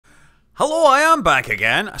Hello, I am back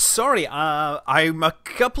again. Sorry, I'm a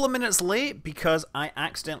couple of minutes late because I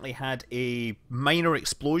accidentally had a minor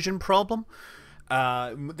explosion problem.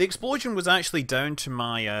 The explosion was actually down to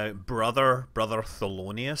my brother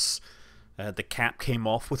Thelonious. The cap came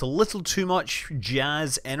off with a little too much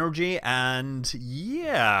jazz energy, and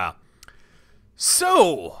yeah.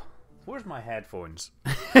 So, where's my headphones?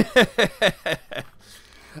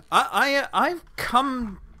 I've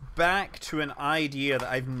come back to an idea that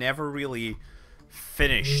I've never really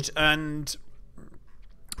finished, and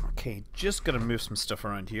okay, just gotta move some stuff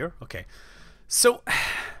around here. Okay, so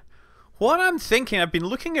what I'm thinking, I've been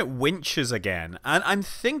looking at winches again, and I'm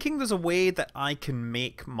thinking there's a way that I can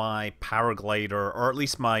make my paraglider, or at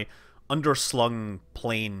least my underslung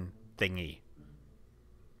plane thingy.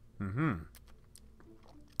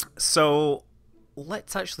 So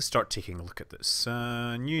let's actually start taking a look at this.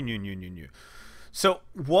 New. So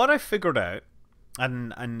what I figured out,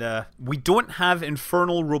 and we don't have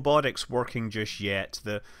Infernal Robotics working just yet.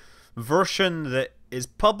 The version that is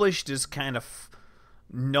published is kind of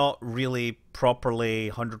not really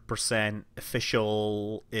properly 100%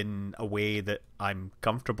 official in a way that I'm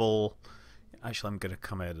comfortable. Actually, I'm going to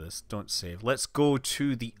come out of this. Don't save. Let's go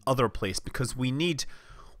to the other place because we need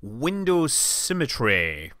window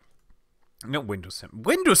symmetry. Not window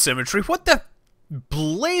symmetry? What the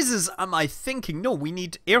blazes am I thinking? No, we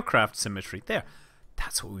need aircraft symmetry. There.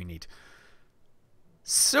 That's what we need.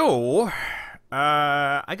 So,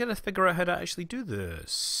 I gotta figure out how to actually do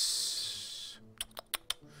this.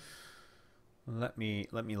 Let me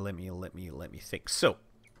think. So,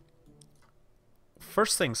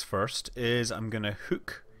 first things first is I'm gonna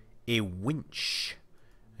hook a winch.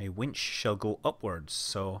 A winch shall go upwards,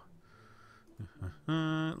 so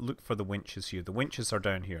look for the winches here. The winches are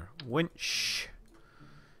down here. Winch.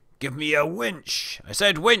 Give me a winch. I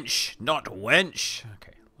said winch, not wench.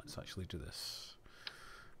 Okay, let's actually do this.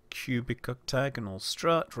 Cubic octagonal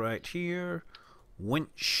strut right here.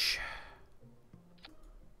 Winch.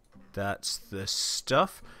 That's the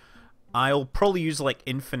stuff. I'll probably use like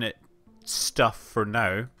infinite stuff for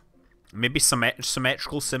now. Maybe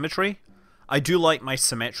symmetrical symmetry. I do like my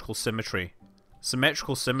symmetrical symmetry.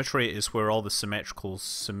 Symmetrical symmetry is where all the symmetrical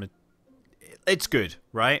it's good,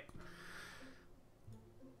 right?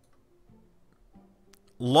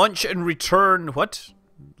 Launch and return. What?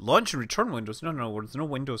 Launch and return windows? No, there's no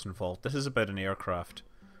windows involved. This is about an aircraft.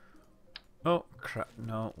 Oh, crap.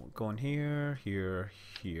 No, going here, here,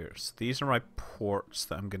 here. So these are my ports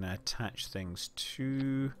that I'm going to attach things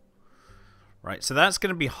to. Right, so that's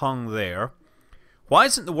going to be hung there. Why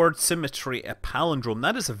isn't the word symmetry a palindrome?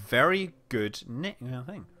 That is a very good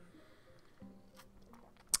thing.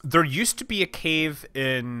 There used to be a cave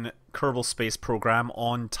in Kerbal Space Program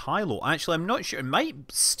on Tylo. Actually, I'm not sure. It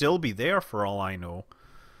might still be there for all I know.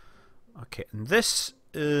 Okay, and this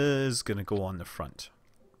is going to go on the front.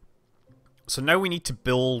 So now we need to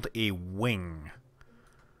build a wing.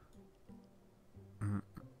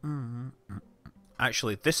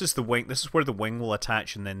 Actually, this is the wing. This is where the wing will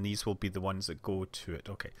attach, and then these will be the ones that go to it.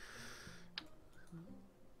 Okay.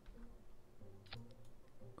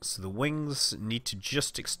 So the wings need to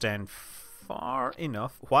just extend far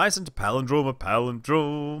enough. Why isn't a palindrome a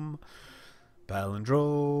palindrome?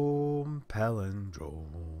 Palindrome,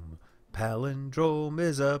 palindrome. Palindrome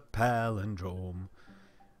is a palindrome.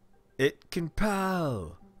 It can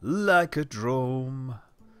pal like a drome.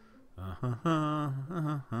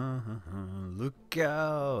 Look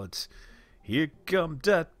out. Here come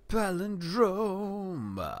that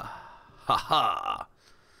palindrome. Ha.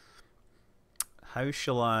 How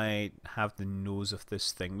shall I have the nose of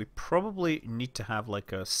this thing? We probably need to have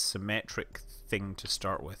like a symmetric thing to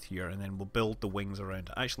start with here, and then we'll build the wings around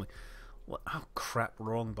it. Actually, what? Oh crap,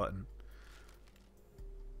 wrong button.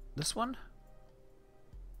 This one?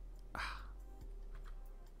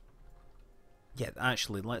 Yeah,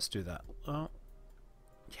 actually, let's do that. Oh,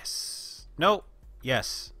 yes. No,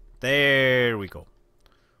 yes. There we go.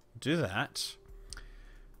 Do that.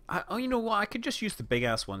 Oh, you know what? I could just use the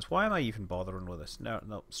big-ass ones. Why am I even bothering with this?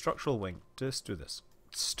 No. Structural wing. Just do this.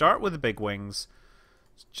 Start with the big wings.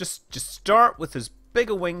 Just start with as big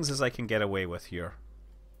a wings as I can get away with here.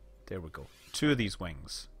 There we go. 2 of these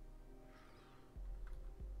wings.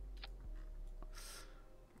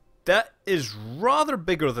 That is rather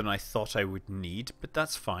bigger than I thought I would need, but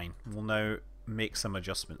that's fine. We'll now make some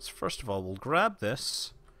adjustments. First of all, we'll grab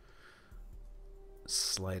this.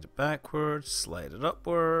 Slide it backwards, slide it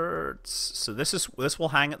upwards. So this will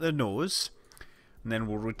hang at the nose, and then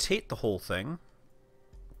we'll rotate the whole thing.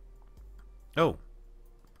 Oh,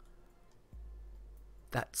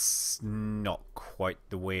 that's not quite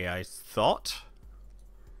the way I thought.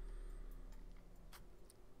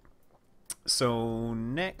 So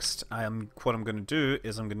next, what I'm going to do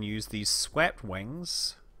is I'm going to use these swept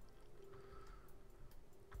wings.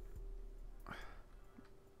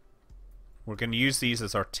 We're going to use these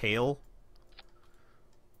as our tail.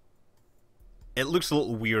 It looks a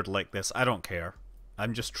little weird like this. I don't care.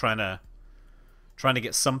 I'm just trying to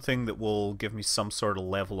get something that will give me some sort of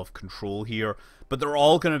level of control here. But they're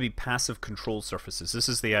all going to be passive control surfaces. This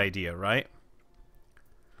is the idea, right?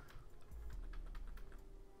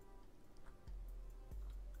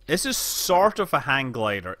 This is sort of a hang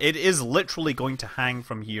glider. It is literally going to hang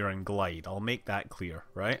from here and glide. I'll make that clear,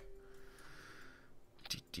 right?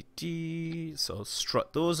 So I'll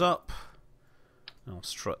strut those up. I'll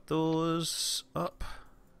strut those up.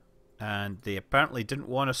 And they apparently didn't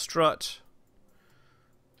want to strut.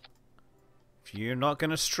 If you're not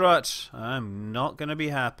going to strut, I'm not going to be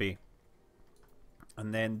happy.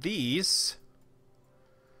 And then these...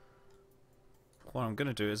 What I'm going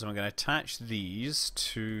to do is I'm going to attach these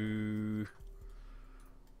to...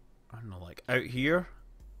 I don't know, like out here.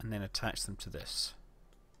 And then attach them to this.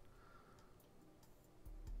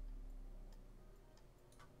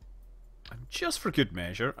 And just for good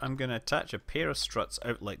measure, I'm going to attach a pair of struts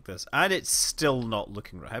out like this. And it's still not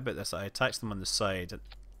looking right. How about this? I attach them on the side.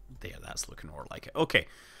 There, that's looking more like it. Okay.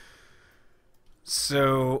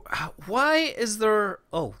 So, why is there...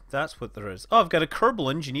 Oh, that's what there is. Oh, I've got a Kerbal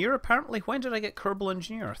Engineer, apparently. When did I get Kerbal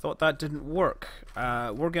Engineer? I thought that didn't work.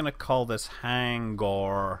 We're going to call this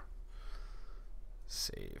Hangar.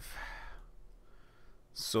 Save.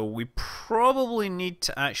 So we probably need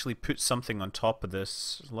to actually put something on top of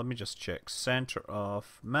this. Let me just check. Center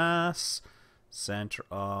of mass. Center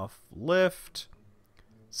of lift.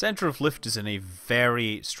 Center of lift is in a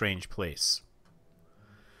very strange place.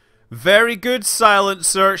 Very good, Silent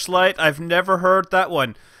Searchlight. I've never heard that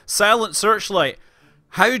one. Silent Searchlight,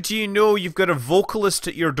 how do you know you've got a vocalist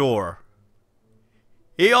at your door?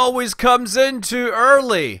 He always comes in too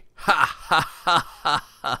early. Ha ha ha ha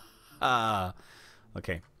ha ha.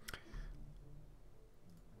 Okay.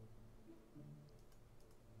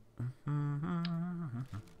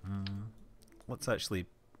 Let's actually...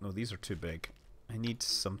 No, these are too big. I need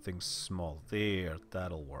something small. There,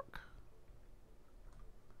 that'll work.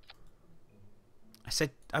 I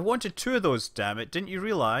said I wanted two of those, damn it. Didn't you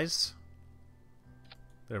realize?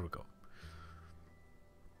 There we go.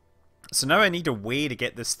 So now I need a way to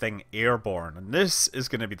get this thing airborne. And this is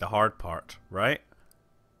going to be the hard part, right?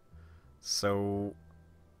 So,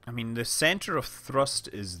 I mean, the center of thrust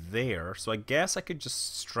is there. So I guess I could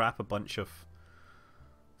just strap a bunch of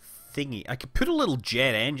thingy. I could put a little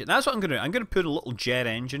jet engine. That's what I'm going to do. I'm going to put a little jet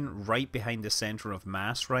engine right behind the center of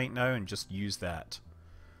mass right now and just use that.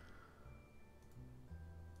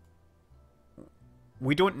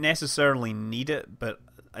 We don't necessarily need it, but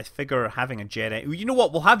I figure having a jet engine... You know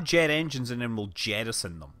what? We'll have jet engines and then we'll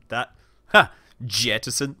jettison them. That... Ha!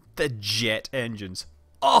 Jettison the jet engines.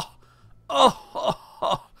 Oh! Oh! Oh!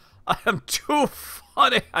 Oh! I am too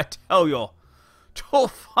funny, I tell you. Too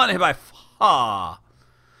funny by far.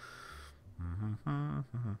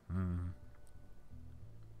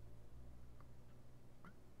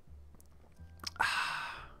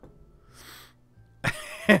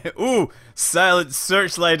 Ooh, Silent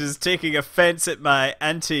Searchlight is taking offense at my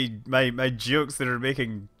my jokes that are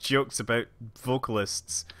making jokes about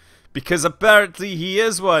vocalists, because apparently he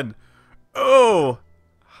is one. Oh,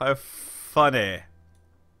 how funny!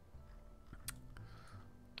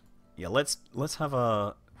 Yeah, let's have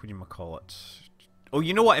a, what do you call it? Oh,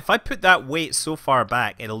 you know what? If I put that weight so far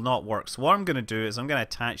back, it'll not work. So what I'm gonna do is I'm gonna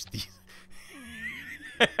attach these.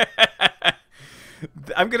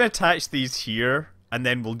 I'm gonna attach these here. And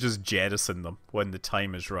then we'll just jettison them when the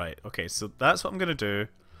time is right. Okay, so that's what I'm going to do.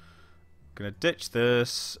 I'm going to ditch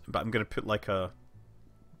this, but I'm going to put like a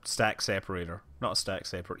stack separator. Not a stack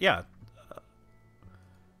separator. Yeah.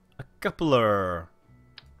 A coupler.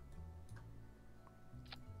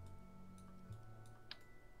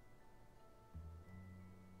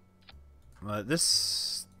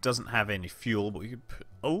 This doesn't have any fuel, but we could put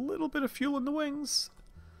a little bit of fuel in the wings.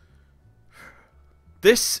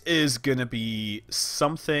 This is gonna be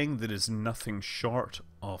something that is nothing short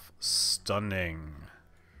of stunning.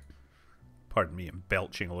 Pardon me, I'm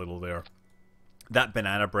belching a little there. That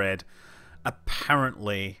banana bread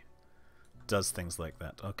apparently does things like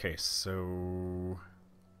that. Okay, so...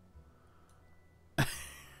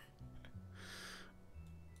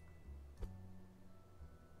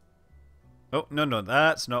 Oh, no,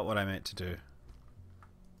 that's not what I meant to do.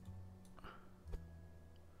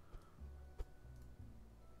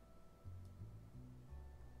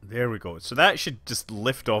 There we go. So that should just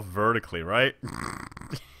lift off vertically, right?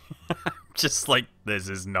 Just like, this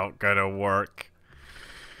is not gonna work.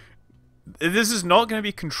 This is not gonna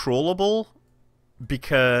be controllable,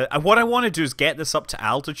 because what I want to do is get this up to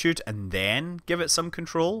altitude and then give it some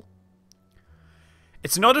control.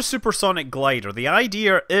 It's not a supersonic glider. The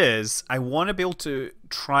idea is I want to be able to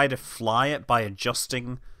try to fly it by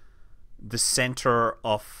adjusting the center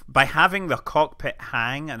of... by having the cockpit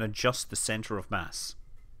hang and adjust the center of mass.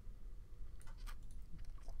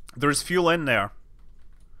 There's fuel in there.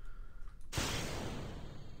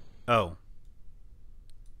 Oh.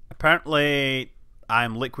 Apparently,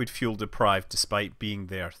 I'm liquid fuel deprived despite being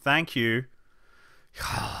there. Thank you.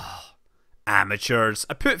 Amateurs.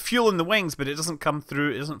 I put fuel in the wings, but it doesn't come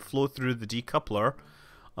through, it doesn't flow through the decoupler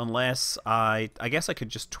unless I guess I could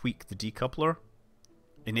just tweak the decoupler.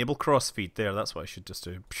 Enable crossfeed. There, that's what I should just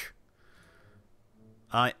do.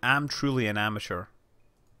 I am truly an amateur.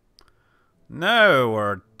 Now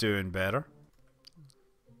we're doing better.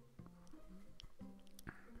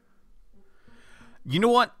 You know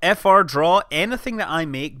what? FR draw, anything that I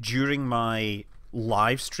make during my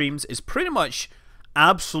live streams is pretty much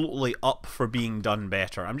absolutely up for being done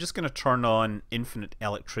better. I'm just going to turn on infinite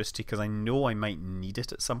electricity because I know I might need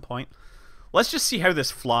it at some point. Let's just see how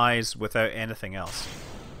this flies without anything else.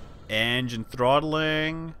 Engine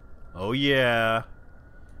throttling. Oh yeah.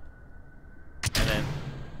 And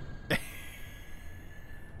then...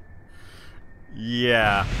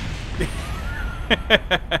 yeah.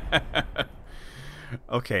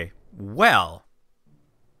 Okay, well...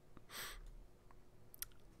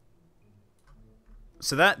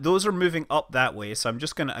 so those are moving up that way, so I'm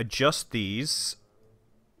just going to adjust these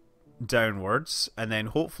downwards, and then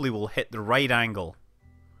hopefully we'll hit the right angle.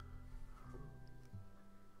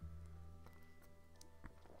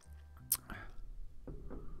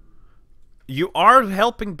 You are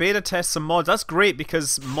helping beta test some mods. That's great,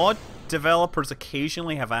 because mod developers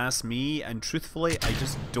occasionally have asked me, and truthfully, I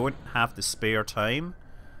just don't have the spare time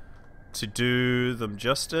to do them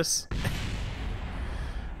justice.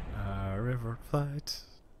 River flight.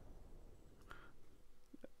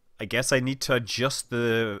 I guess I need to adjust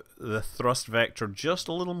the thrust vector just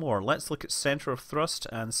a little more. Let's look at center of thrust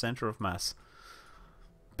and center of mass.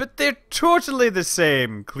 But they're totally the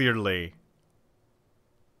same, clearly.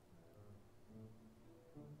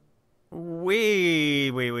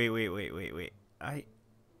 Wait. Are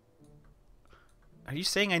you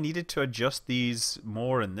saying I needed to adjust these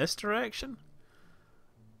more in this direction?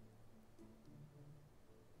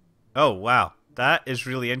 Oh, wow. That is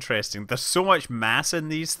really interesting. There's so much mass in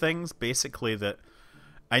these things, basically, that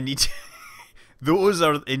I need to... those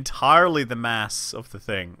are entirely the mass of the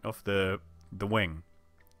thing, of the wing.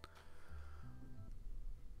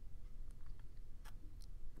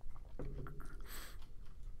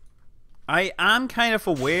 I am kind of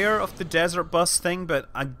aware of the desert bus thing, but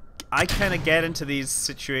I kind of get into these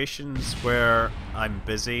situations where I'm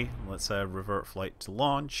busy. Let's revert flight to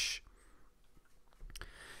launch.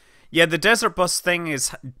 Yeah, the desert bus thing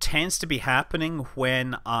tends to be happening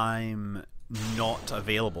when I'm not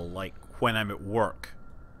available, like when I'm at work.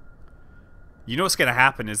 You know what's going to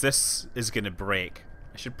happen is this is going to break.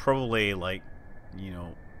 I should probably, like, you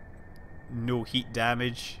know, no heat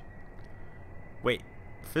damage. Wait,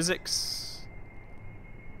 physics?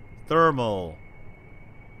 Thermal.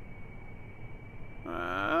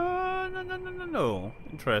 No.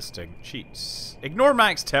 Interesting. Cheats. Ignore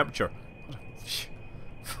max temperature.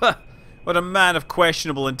 What a man of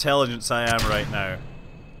questionable intelligence I am right now.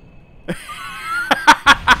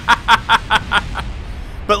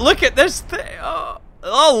 But look at this thing.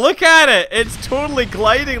 Oh, look at it. It's totally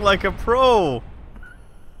gliding like a pro.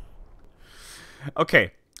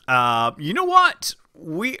 Okay. You know what?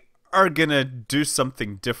 We are gonna do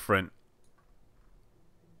something different.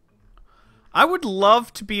 I would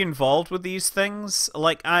love to be involved with these things.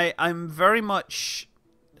 Like, I'm very much...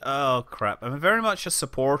 oh, crap. I'm very much a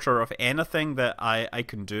supporter of anything that I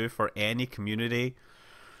can do for any community.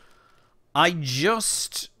 I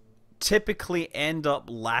just typically end up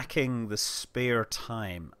lacking the spare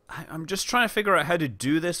time. I'm just trying to figure out how to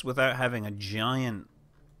do this without having a giant...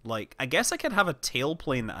 like, I guess I could have a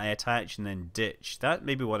tailplane that I attach and then ditch. That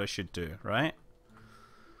may be what I should do, right?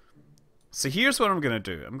 So here's what I'm going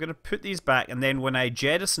to do. I'm going to put these back, and then when I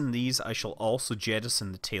jettison these, I shall also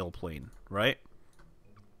jettison the tailplane, right?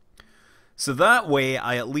 So that way,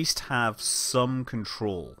 I at least have some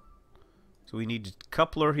control. So we need a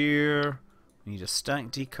coupler here. We need a stack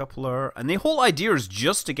decoupler. And the whole idea is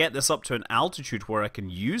just to get this up to an altitude where I can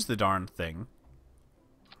use the darn thing.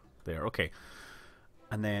 There, okay.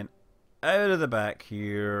 And then out of the back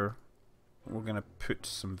here, we're going to put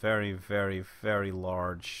some very, very, very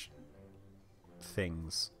large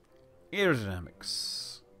things.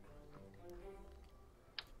 Aerodynamics.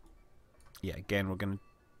 Yeah, again, we're going to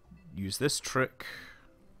use this trick.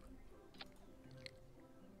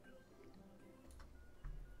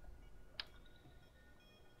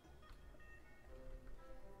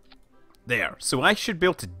 There. So I should be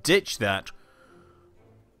able to ditch that.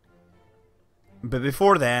 But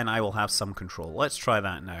before then, I will have some control. Let's try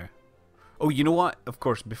that now. Oh, you know what? Of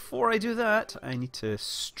course, before I do that, I need to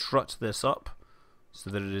strut this up so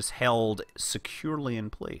that it is held securely in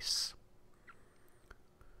place.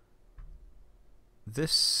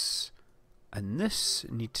 This and this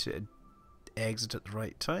need to exit at the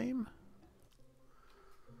right time.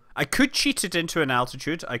 I could cheat it into an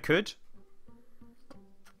altitude. I could.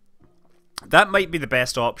 That might be the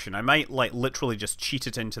best option. I might, like, literally just cheat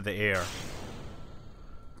it into the air.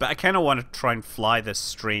 But I kind of want to try and fly this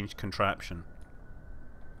strange contraption.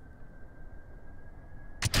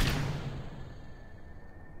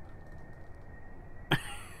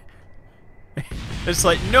 It's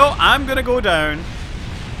like, no, I'm gonna go down.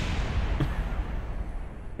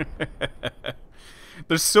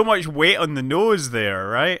 There's so much weight on the nose there,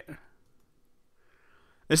 right?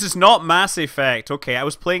 This is not Mass Effect. Okay, I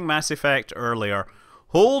was playing Mass Effect earlier.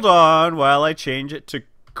 Hold on while I change it to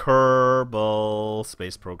Kerbal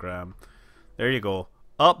Space Program. There you go.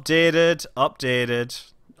 Updated,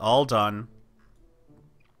 updated, all done.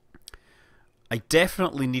 I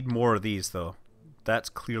definitely need more of these, though. That's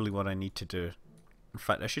clearly what I need to do. In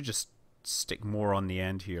fact, I should just stick more on the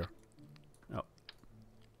end here. Oh.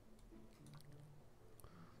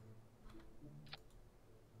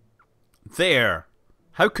 There!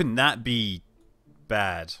 How can that be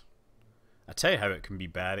bad? I tell you how it can be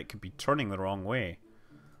bad. It could be turning the wrong way.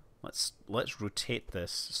 Let's rotate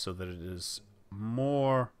this so that it is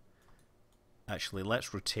more... Actually,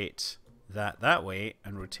 let's rotate that way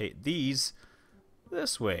and rotate these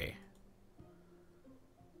this way.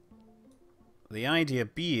 The idea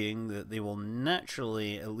being that they will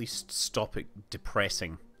naturally at least stop it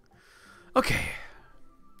depressing. Okay.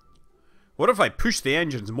 What if I push the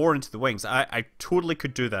engines more into the wings? I totally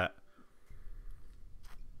could do that.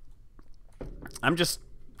 I'm just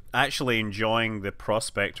actually enjoying the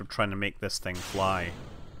prospect of trying to make this thing fly.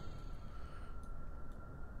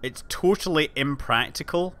 It's totally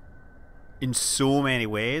impractical in so many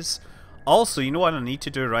ways. Also, you know what I need to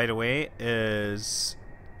do right away is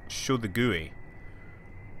show the GUI.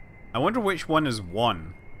 I wonder which one is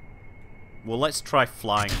 1. Well, let's try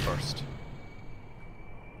flying first.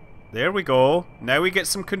 There we go. Now we get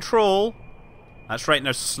some control. That's right,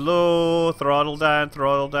 now slow. Throttle down,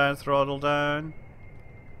 throttle down, throttle down.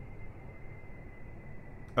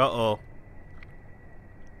 Uh-oh.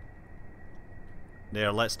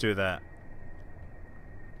 There, let's do that.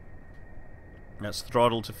 Let's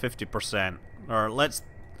throttle to 50%. Or let's...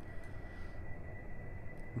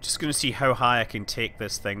 I'm just going to see how high I can take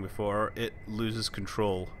this thing before it loses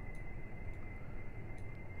control.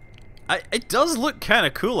 It does look kind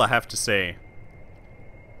of cool, I have to say.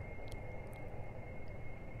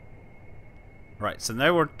 Right, so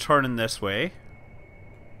now we're turning this way.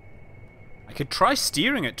 I could try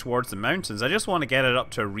steering it towards the mountains. I just want to get it up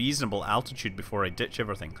to a reasonable altitude before I ditch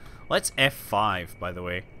everything. Let's F5, by the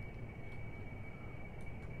way.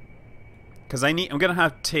 Because I'm going to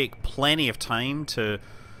have to take plenty of time to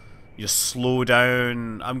just slow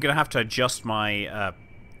down. I'm going to have to adjust my...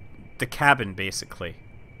 the cabin, basically.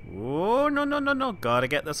 Oh, no, no, no, no. Gotta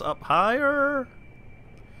get this up higher.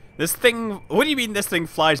 This thing... What do you mean this thing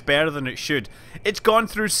flies better than it should? It's gone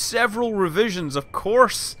through several revisions. Of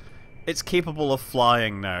course it's capable of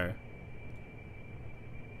flying now.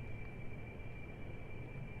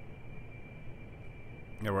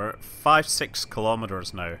 Yeah, we're at 5-6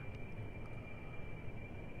 kilometers now.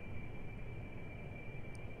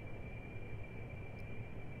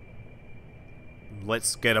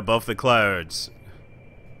 Let's get above the clouds.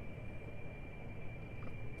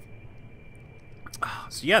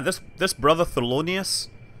 So yeah, this brother Thelonious,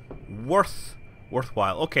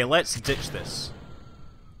 worthwhile. Okay, let's ditch this.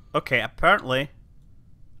 Okay, apparently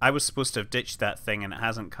I was supposed to have ditched that thing and it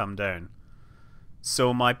hasn't come down.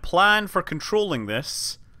 So my plan for controlling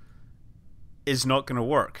this is not going to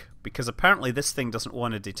work because apparently this thing doesn't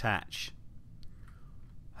want to detach.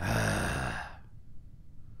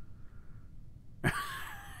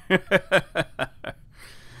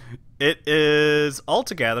 It is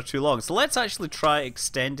altogether too long. So let's actually try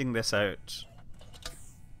extending this out.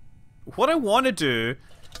 What I want to do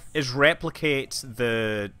is replicate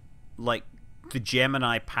the, like, the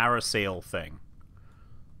Gemini parasail thing.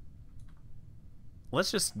 Let's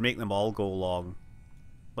just make them all go long.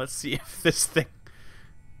 Let's see if this thing...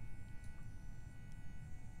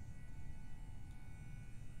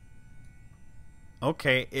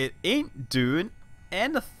 Okay, it ain't doing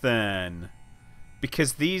anything.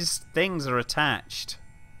 Because these things are attached.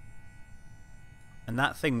 And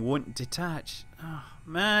that thing won't detach. Oh,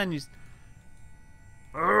 man.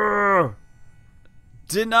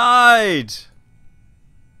 Denied!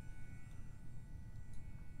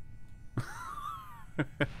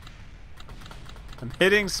 I'm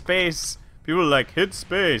hitting space. People are like, hit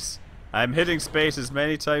space. I'm hitting space as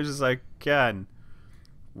many times as I can.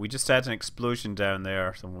 We just had an explosion down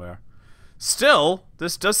there somewhere. Still,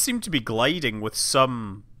 this does seem to be gliding with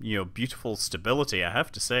some, you know, beautiful stability, I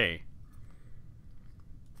have to say.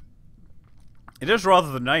 It is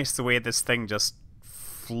rather nice the way this thing just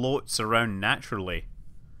floats around naturally.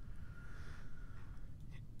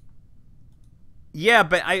 Yeah,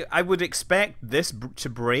 but I would expect this to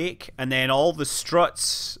break, and then all the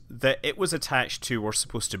struts that it was attached to were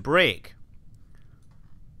supposed to break.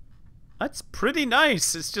 That's pretty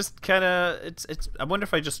nice. It's just kind of... It's. I wonder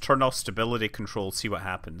if I just turn off stability control, see what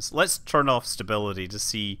happens. Let's turn off stability to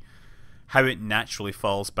see how it naturally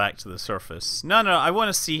falls back to the surface. No, I want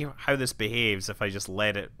to see how this behaves if I just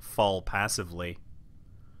let it fall passively.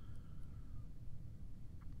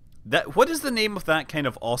 What is the name of that kind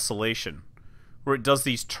of oscillation? Where it does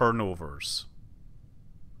these turnovers.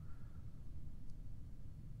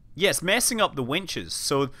 Yes, messing up the winches.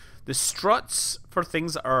 So the struts for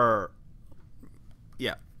things are...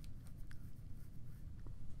 Yeah.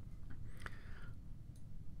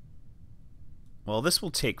 Well, this will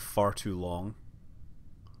take far too long.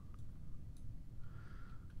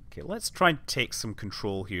 Okay, let's try and take some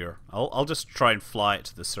control here. I'll just try and fly it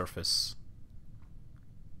to the surface.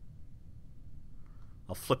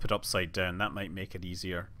 I'll flip it upside down. That might make it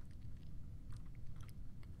easier.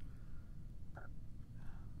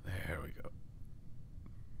 There we go.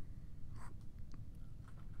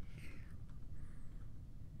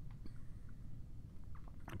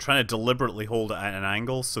 I'm trying to deliberately hold it at an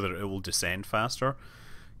angle so that it will descend faster.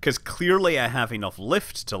 Because clearly I have enough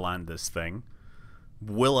lift to land this thing.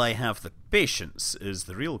 Will I have the patience is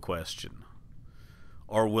the real question.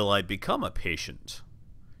 Or will I become a patient?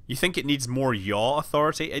 You think it needs more yaw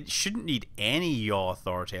authority? It shouldn't need any yaw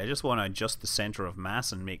authority. I just want to adjust the center of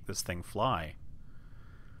mass and make this thing fly.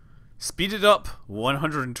 Speed it up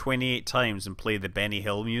 128 times and play the Benny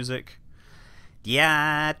Hill music.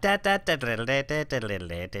 Yeah. I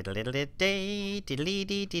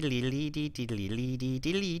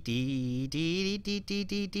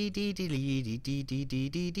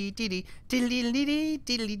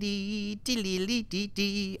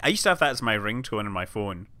used to have that as my ringtone on my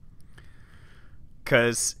phone.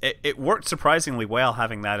 Because it worked surprisingly well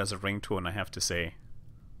having that as a ringtone, I have to say.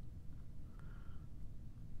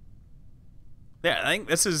 Yeah, I think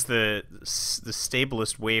this is the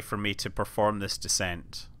stablest way for me to perform this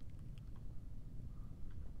descent.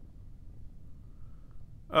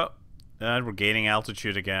 Oh, and we're gaining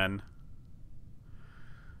altitude again.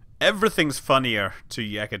 Everything's funnier to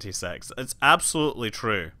Yakety Sax. It's absolutely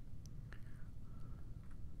true.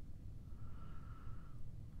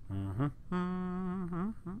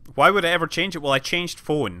 Why would I ever change it? Well, I changed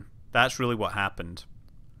phone. That's really what happened.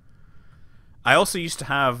 I also used to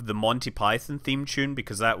have the Monty Python theme tune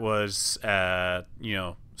because that was, you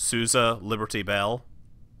know, Sousa, Liberty Bell.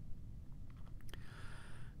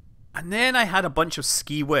 And then I had a bunch of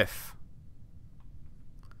Ski Whiff.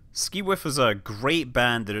 Ski Whiff is a great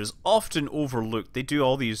band that is often overlooked. They do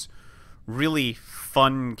all these really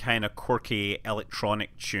fun, kind of quirky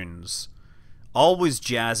electronic tunes. Always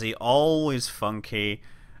jazzy, always funky,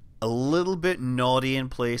 a little bit naughty in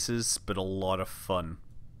places, but a lot of fun.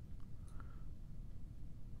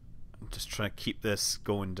 I'm just trying to keep this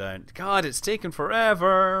going down. God, it's taken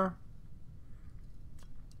forever.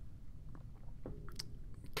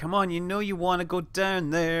 Come on, you know you want to go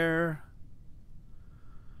down there.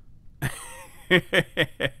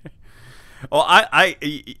 Oh,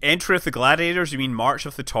 Entry of the Gladiators? You mean March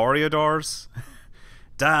of the Toreadors?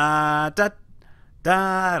 Da da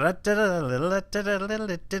da da da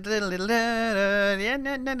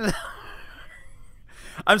da.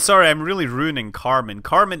 I'm sorry, I'm really ruining Carmen.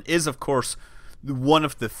 Carmen is, of course, one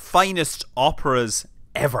of the finest operas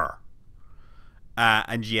ever.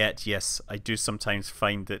 And yet, yes, I do sometimes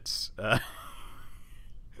find that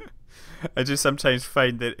I do sometimes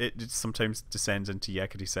find that it sometimes descends into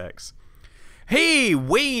yakety sax. Hey,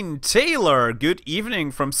 Wayne Taylor. Good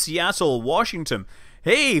evening from Seattle, Washington.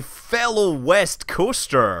 Hey, fellow West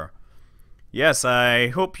Coaster. Yes, I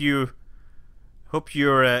hope you're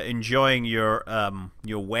enjoying your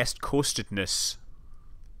West Coastedness.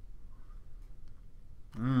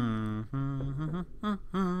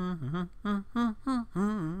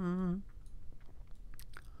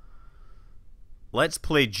 Let's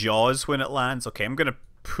play Jaws when it lands. Okay, I'm gonna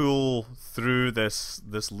pull through this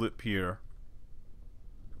loop here.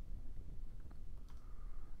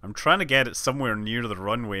 I'm trying to get it somewhere near the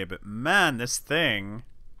runway, but man, this thing...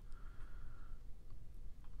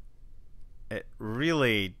 It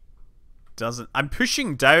really doesn't... I'm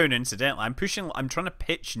pushing down, incidentally. I'm trying to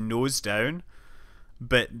pitch nose down,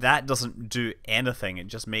 but that doesn't do anything. It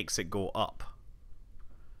just makes it go up.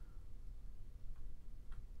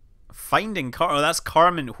 Finding oh, that's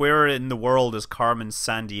Carmen. Where in the world is Carmen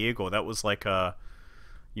San Diego? That was like a,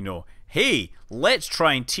 you know, hey, let's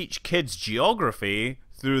try and teach kids geography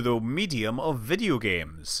through the medium of video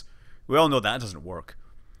games. We all know that doesn't work.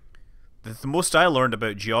 The most I learned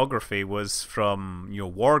about geography was from, you know,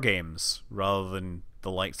 war games rather than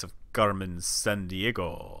the likes of Carmen San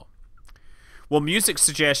Diego. Well, music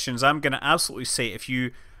suggestions, I'm going to absolutely say, if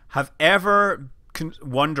you have ever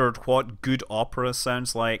wondered what good opera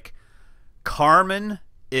sounds like, Carmen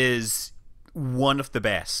is one of the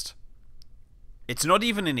best. It's not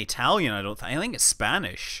even in Italian, I don't think. I think it's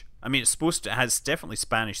Spanish. I mean, it's supposed to, it has definitely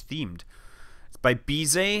Spanish themed. It's by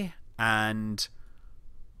Bizet, and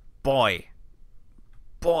boy,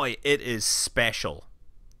 it is special.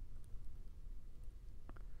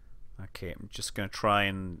 Okay, I'm just going to try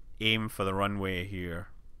and aim for the runway here.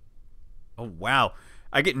 Oh, wow.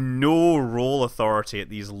 I get no roll authority at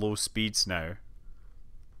these low speeds now.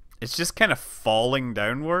 It's just kind of falling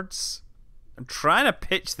downwards. I'm trying to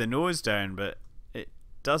pitch the nose down, but it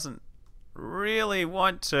doesn't really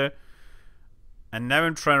want to. And now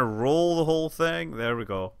I'm trying to roll the whole thing. There we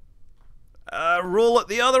go. Roll it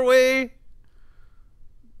the other way.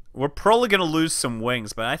 We're probably going to lose some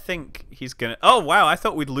wings, but I think he's going to... Oh, wow, I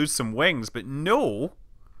thought we'd lose some wings, but no.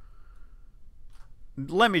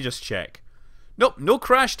 Let me just check. Nope, no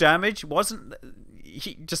crash damage. Wasn't...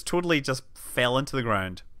 He just totally just fell into the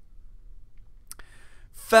ground.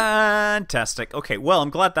 Fantastic. Okay, well, I'm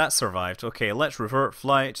glad that survived. Okay, let's revert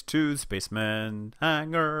flight to the Spaceman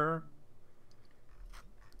hangar.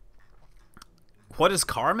 What is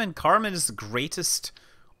Carmen? Carmen is the greatest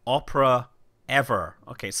opera ever.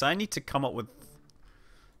 Okay, so I need to come up with...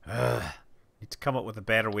 need to come up with a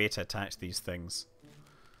better way to attach these things.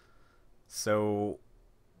 So...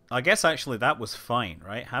 I guess actually that was fine,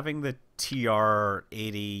 right? Having the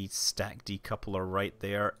TR-80 stack decoupler right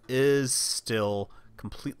there is still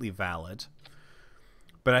completely valid.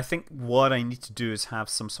 But I think what I need to do is have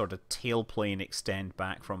some sort of tailplane extend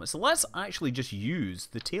back from it. So let's actually just use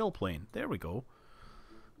the tailplane. There we go.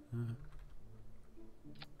 And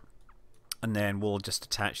then we'll just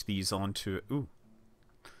attach these onto it. Ooh.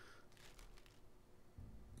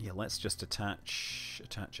 Yeah, let's just attach.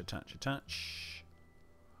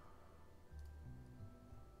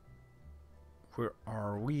 Where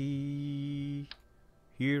are we?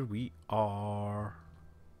 Here we are.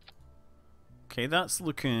 Okay, that's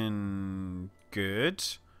looking good.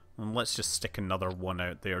 And let's just stick another one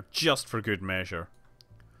out there, just for good measure.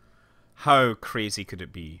 How crazy could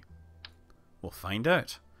it be? We'll find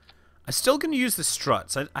out. I'm still going to use the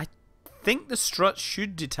struts. I think the struts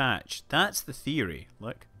should detach. That's the theory.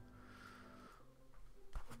 Look.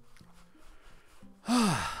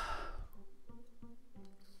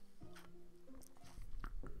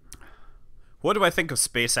 What do I think of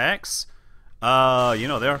SpaceX? You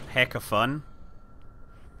know, they're hecka fun.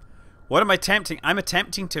 What am I attempting? I'm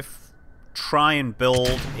attempting to try and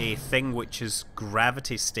build a thing which is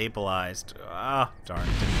gravity stabilized. Ah, darn,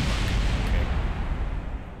 didn't work. Okay.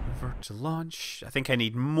 Revert to launch. I think I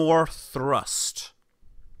need more thrust.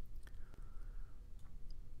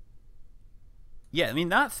 Yeah, I mean,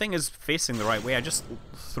 that thing is facing the right way. I just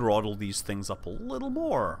throttle these things up a little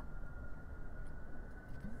more.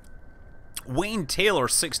 Wayne Taylor,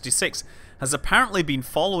 66, has apparently been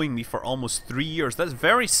following me for almost 3 years. That's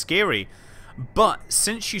very scary. But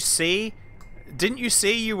since you say... Didn't you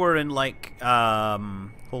say you were in, like...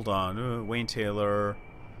 hold on. Wayne Taylor...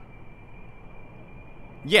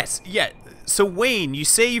 Yes, yeah. So, Wayne, you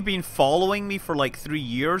say you've been following me for, like, 3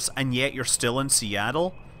 years, and yet you're still in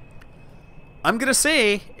Seattle? I'm gonna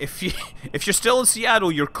say, if you're still in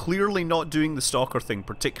Seattle, you're clearly not doing the stalker thing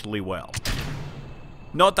particularly well.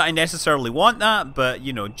 Not that I necessarily want that, but,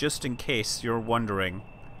 you know, just in case you're wondering,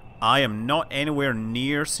 I am not anywhere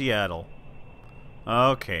near Seattle.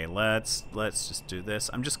 Okay, let's just do this.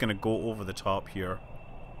 I'm just gonna go over the top here.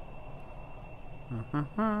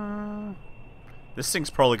 This thing's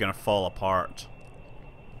probably gonna fall apart.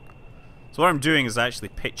 So what I'm doing is actually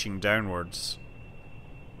pitching downwards.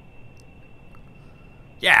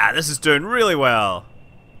 Yeah, this is doing really well.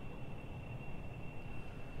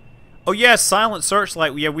 Oh yeah, Silent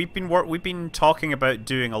Searchlight. Yeah, we've been talking about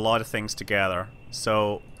doing a lot of things together.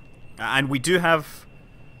 So, and we do have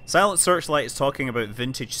Silent Searchlight is talking about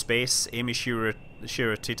vintage space. Amy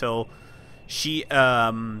Shirotito.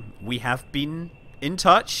 We have been in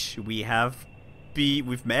touch. We've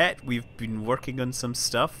met. We've been working on some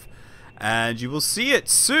stuff, and you will see it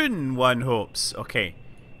soon. One hopes. Okay,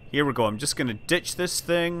 here we go. I'm just gonna ditch this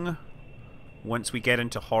thing once we get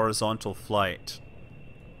into horizontal flight.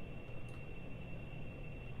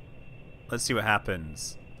 Let's see what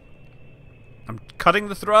happens. I'm cutting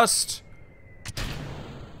the thrust.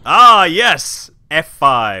 Ah, yes!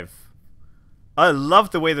 F5. I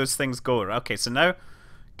love the way those things go. Okay, so now,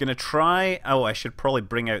 gonna try... Oh, I should probably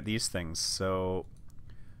bring out these things. So,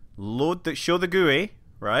 show the GUI,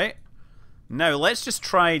 right? Now, let's just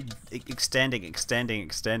try extending.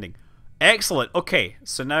 Excellent. Okay,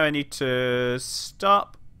 so now I need to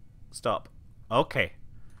stop. Okay.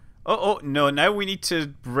 Oh, no, now we need to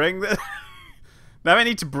bring the... Now I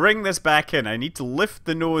need to bring this back in. I need to lift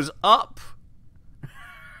the nose up.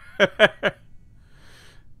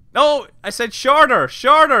 No, I said shorter,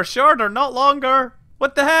 not longer.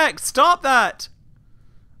 What the heck? Stop that.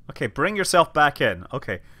 Okay, bring yourself back in.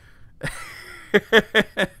 Okay.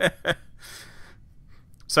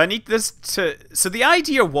 So I need this to... So the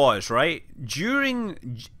idea was, right,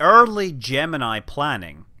 during early Gemini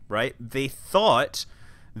planning, right, they thought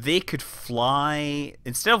they could fly...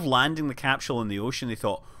 Instead of landing the capsule in the ocean, they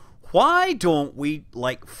thought, why don't we,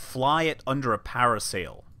 like, fly it under a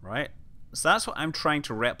parasail, right? So that's what I'm trying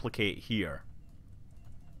to replicate here.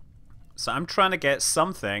 So I'm trying to get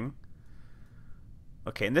something...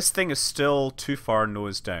 Okay, and this thing is still too far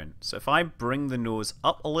nose down. So if I bring the nose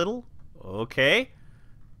up a little... Okay.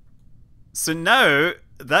 So now,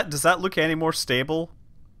 does that look any more stable?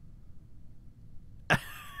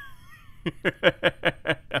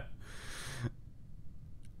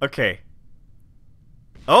 Okay.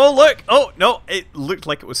 Oh, look! Oh, no! It looked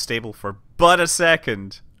like it was stable for but a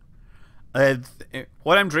second.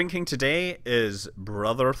 What I'm drinking today is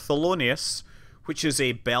Brother Thelonious, which is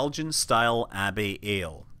a Belgian-style Abbey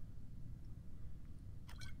ale.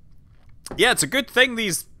 Yeah, it's a good thing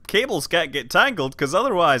these cables can't get tangled, because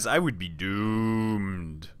otherwise I would be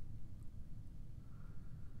doomed.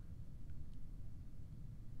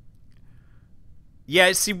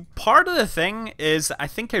 Yeah, see, part of the thing is I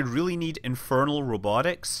think I really need infernal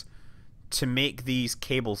robotics to make these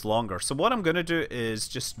cables longer. So what I'm going to do is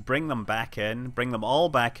just bring them back in, bring them all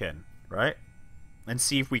back in, right? And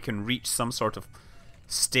see if we can reach some sort of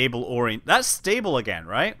stable orient. That's stable again,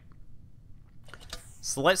 right?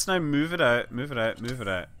 So let's now move it out, move it out, move it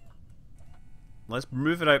out. Let's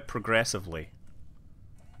move it out progressively.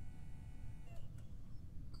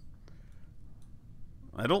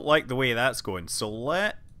 I don't like the way that's going, so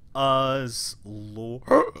let us lower...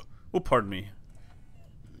 Oh, pardon me.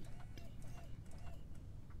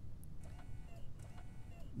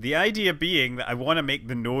 The idea being that I want to make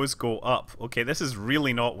the nose go up. Okay, this is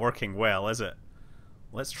really not working well, is it?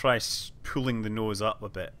 Let's try pulling the nose up a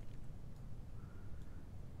bit.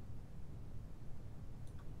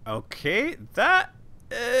 Okay, that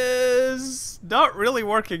is not really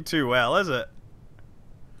working too well, is it?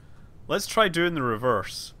 Let's try doing the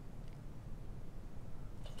reverse.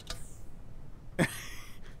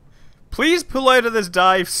 Please pull out of this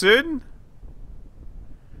dive soon.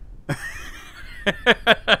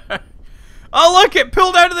 Oh look, it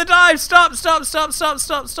pulled out of the dive. Stop.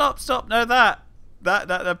 Now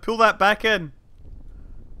that pull that back in.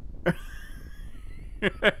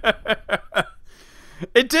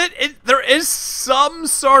 There is some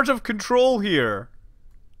sort of control here.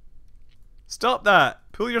 Stop that.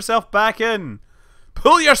 Pull yourself back in.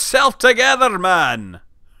 Pull yourself together, man.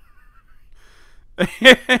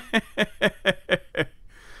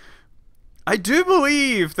 I do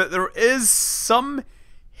believe that there is some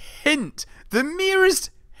hint, the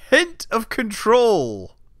merest hint of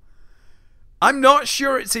control. I'm not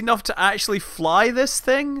sure it's enough to actually fly this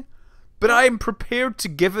thing, but I am prepared to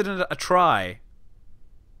give it a try.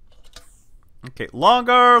 Okay,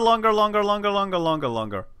 longer.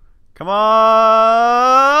 Come on!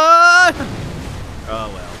 Oh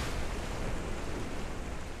well.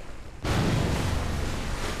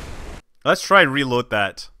 Let's try and reload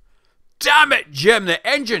that. Damn it, Jim! The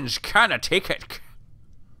engines kinda take it.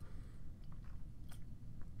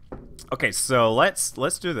 Okay, so let's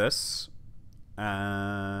do this,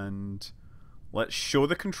 and let's show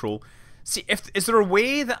the control. See, is there a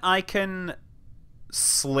way that I can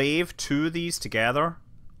slave two of these together?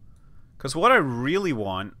 Because what I really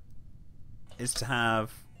want is to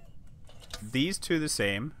have these two the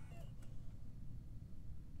same,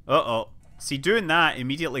 Uh-oh. See, doing that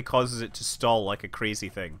immediately causes it to stall like a crazy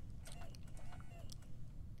thing.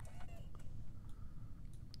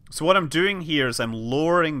 So what I'm doing here is I'm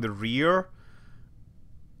lowering the rear.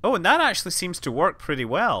 Oh, and that actually seems to work pretty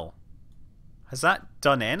well. Has that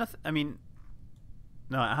done anything? I mean,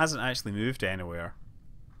 no, it hasn't actually moved anywhere.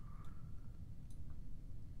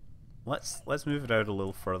 Let's move it out a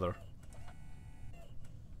little further.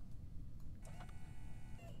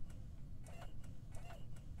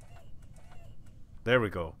 There we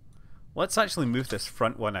go. Let's actually move this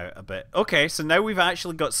front one out a bit. Okay, so now we've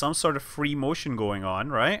actually got some sort of free motion going on,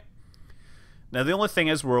 right? Now the only thing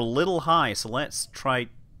is we're a little high, so let's try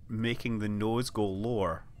making the nose go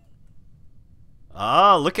lower.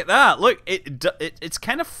 Ah, look at that! Look, it's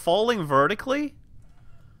kind of falling vertically.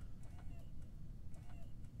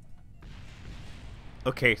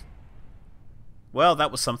 Okay. Well,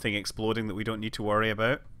 that was something exploding that we don't need to worry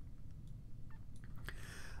about.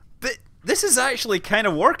 But this is actually kind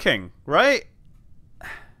of working, right?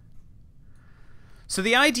 So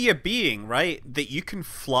the idea being, right, that you can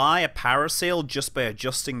fly a parasail just by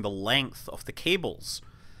adjusting the length of the cables.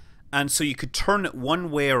 And so you could turn it one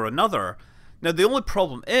way or another. Now the only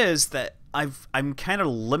problem is that I'm kind of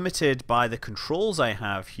limited by the controls I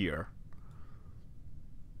have here.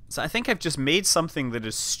 So I think I've just made something that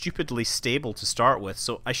is stupidly stable to start with,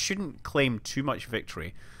 so I shouldn't claim too much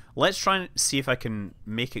victory. Let's try and see if I can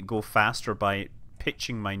make it go faster by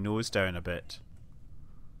pitching my nose down a bit.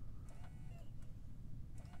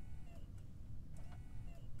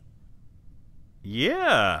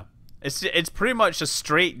 Yeah, it's pretty much a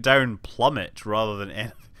straight down plummet rather than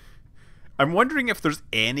anything. I'm wondering if there's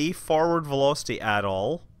any forward velocity at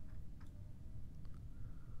all.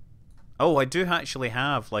 Oh, I do actually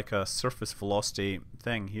have like a surface velocity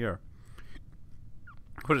thing here.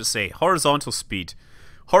 What did it say? Horizontal speed.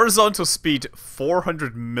 Horizontal speed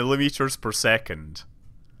 400 millimeters per second.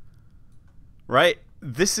 Right?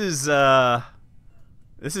 This is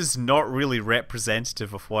not really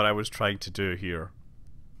representative of what I was trying to do here.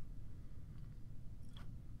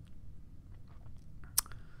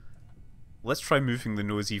 Let's try moving the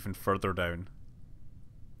nose even further down.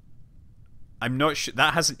 I'm not sure.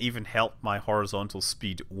 That hasn't even helped my horizontal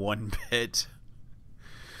speed one bit.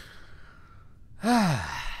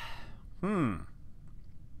 The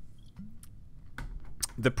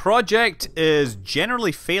project is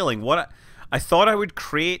generally failing. I thought I would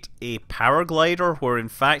create a paraglider where in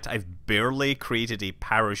fact I've barely created a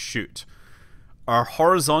parachute. Our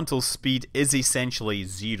horizontal speed is essentially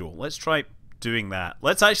 0. Let's try doing that.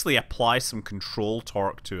 Let's actually apply some control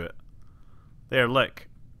torque to it. There, look.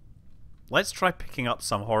 Let's try picking up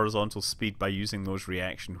some horizontal speed by using those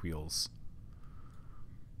reaction wheels.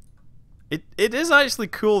 It is actually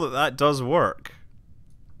cool that that does work.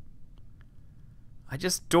 I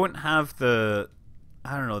just don't have the,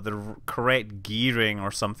 I don't know, the correct gearing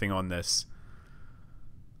or something on this.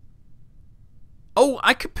 Oh,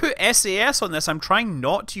 I could put SAS on this. I'm trying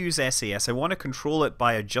not to use SAS. I want to control it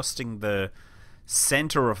by adjusting the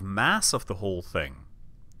center of mass of the whole thing.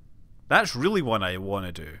 That's really what I want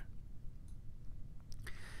to do.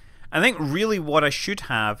 I think really what I should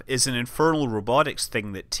have is an infernal robotics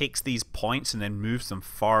thing that takes these points and then moves them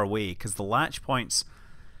far away, because the latch points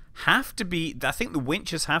have to be, I think the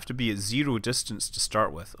winches have to be at 0 distance to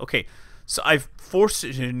start with. Okay, so I've forced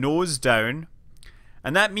it to nose down,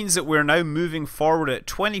 and that means that we're now moving forward at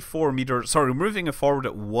 24 meters, sorry, moving forward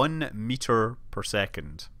at 1 meter per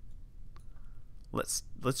second. Let's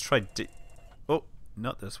try, oh,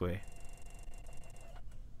 not this way.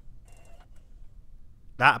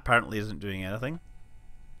 That apparently isn't doing anything.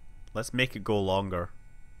 Let's make it go longer.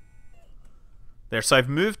 There, so I've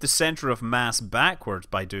moved the center of mass backwards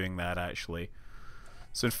by doing that, actually.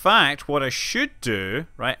 So in fact, what I should do,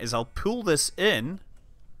 right, is I'll pull this in,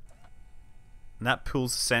 and that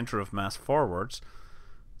pulls the center of mass forwards.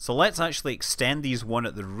 So let's actually extend these one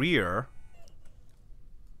at the rear.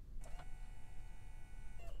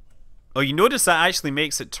 Oh, you notice that actually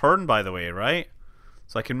makes it turn, by the way, right?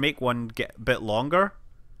 So I can make one get a bit longer.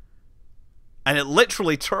 And it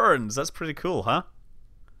literally turns. That's pretty cool, huh?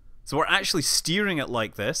 So we're actually steering it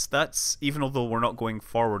like this. That's even although we're not going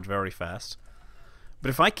forward very fast. But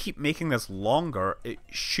if I keep making this longer, it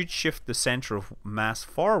should shift the center of mass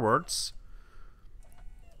forwards.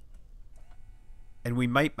 And we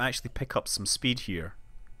might actually pick up some speed here.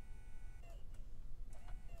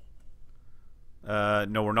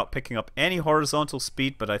 No, we're not picking up any horizontal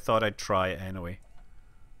speed, but I thought I'd try it anyway.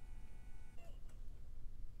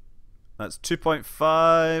 That's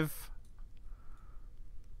 2.5.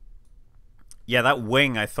 Yeah, that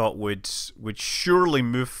wing I thought would surely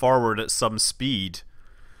move forward at some speed.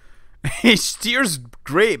 He steers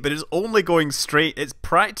great, but it's only going straight. It's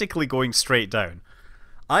practically going straight down.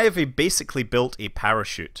 I have basically built a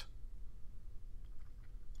parachute.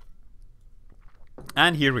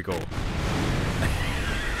 And here we go.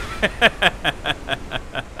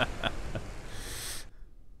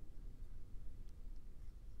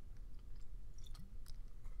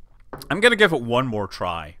 I'm going to give it one more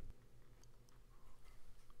try.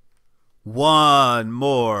 One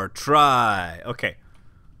more try. Okay.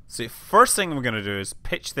 So first thing we're going to do is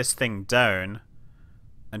pitch this thing down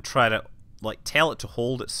and try to like tell it to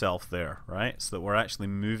hold itself there, right? So that we're actually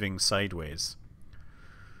moving sideways.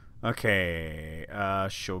 Okay.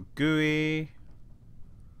 Show GUI.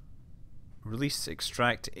 Release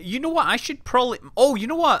extract. You know what? I should probably... Oh, you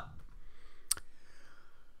know what?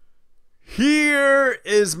 Here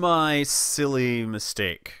is my silly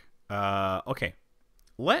mistake. Okay.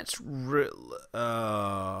 Let's...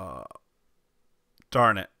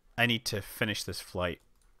 darn it. I need to finish this flight.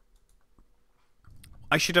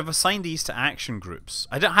 I should have assigned these to action groups.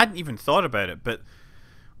 I hadn't even thought about it, but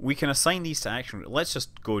we can assign these to action groups. Let's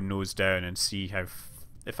just go nose down and see how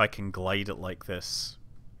if I can glide it like this.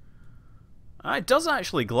 It does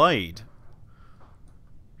actually glide.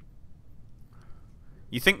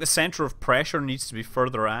 You think the center of pressure needs to be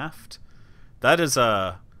further aft? That is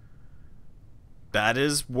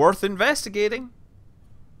worth investigating.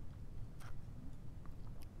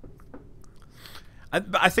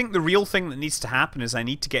 I think the real thing that needs to happen is I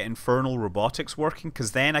need to get infernal robotics working,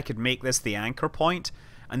 because then I could make this the anchor point,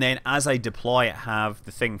 and then as I deploy it, have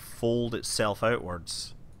the thing fold itself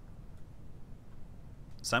outwards.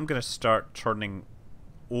 So I'm going to start turning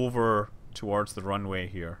over towards the runway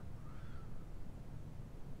here.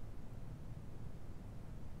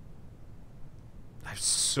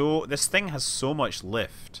 This thing has so much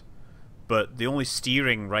lift, but the only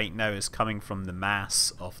steering right now is coming from the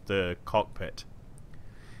mass of the cockpit.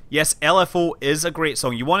 Yes, LFO is a great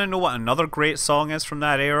song. You want to know what another great song is from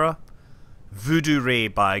that era? Voodoo Ray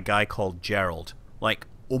by a guy called Gerald. Like,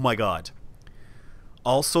 oh my god.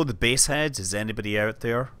 Also, the bass heads, is anybody out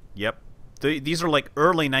there? Yep. These are like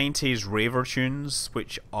early 90s raver tunes,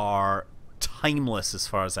 which are timeless as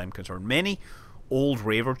far as I'm concerned. Many old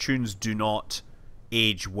raver tunes do not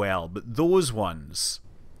age well, but those ones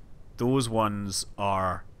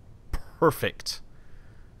are perfect.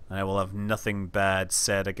 And I will have nothing bad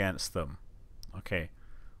said against them. Okay,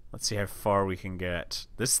 let's see how far we can get.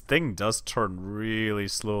 This thing does turn really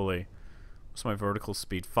slowly. What's my vertical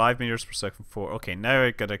speed? 5 meters per second, 4. Okay, now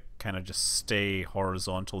I gotta kind of just stay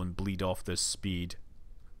horizontal and bleed off this speed.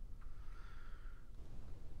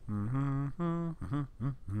 There's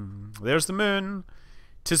the moon.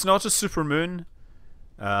 'Tis not a super moon.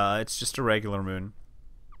 It's just a regular moon.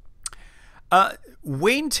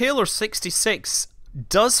 Wayne Taylor 66.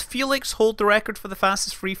 Does Felix hold the record for the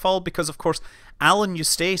fastest free fall? Because of course Alan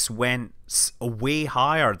Eustace went way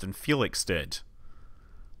higher than Felix did.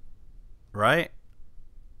 Right?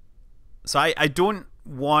 So I don't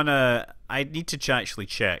wanna... I need to actually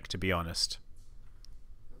check, to be honest.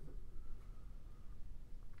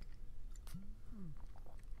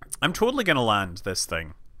 I'm totally gonna land this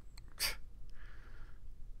thing.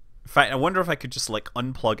 In fact, I wonder if I could just like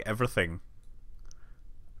unplug everything.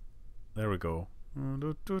 There we go.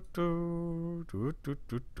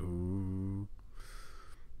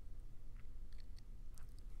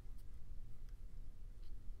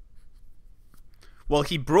 Well,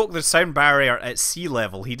 he broke the sound barrier at sea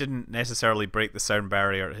level. He didn't necessarily break the sound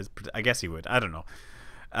barrier at his... I guess he would. I don't know.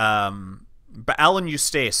 But Alan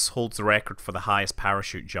Eustace holds the record for the highest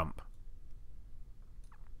parachute jump.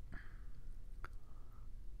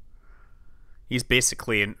 He's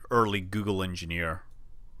basically an early Google engineer.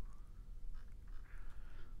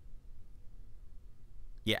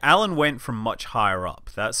 Yeah, Alan went from much higher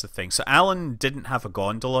up. That's the thing. So Alan didn't have a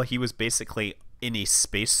gondola. He was basically in a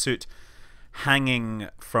spacesuit hanging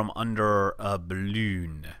from under a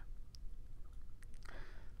balloon.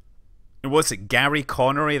 Was it Gary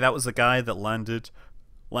Connery? That was the guy that landed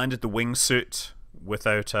the wingsuit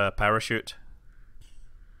without a parachute.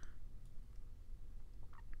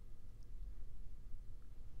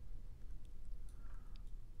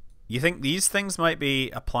 You think these things might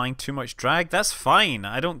be applying too much drag? That's fine.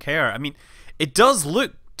 I don't care. I mean, it does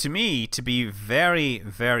look to me to be very,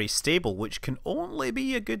 very stable, which can only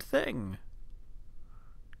be a good thing.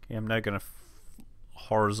 Okay, I'm now going to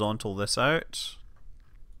horizontal this out.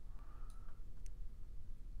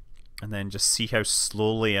 And then just see how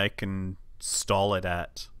slowly I can stall it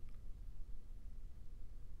at.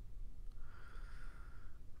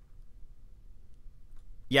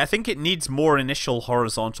 Yeah, I think it needs more initial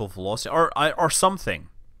horizontal velocity, or something.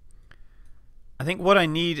 I think what I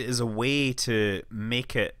need is a way to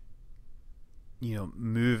make it, you know,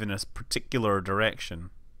 move in a particular direction.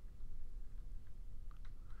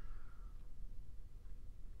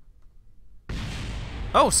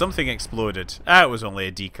 Oh, something exploded. Ah, it was only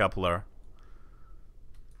a decoupler.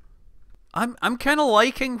 I'm kind of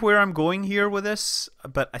liking where I'm going here with this,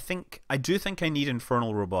 but I do think I need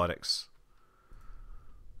infernal robotics.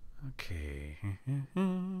 Okay.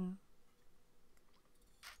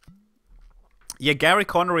 Yeah, Gary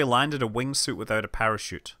Connery landed a wingsuit without a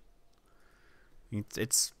parachute.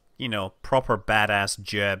 It's, you know, proper badass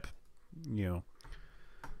Jeb, you know,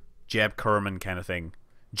 Jeb Kerman kind of thing.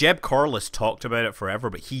 Jeb Corliss talked about it forever,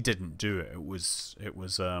 but he didn't do it. It was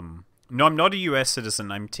no, I'm not a US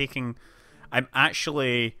citizen. I'm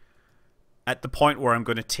actually at the point where I'm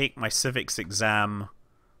going to take my civics exam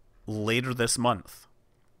later this month.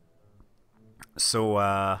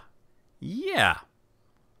 So, yeah.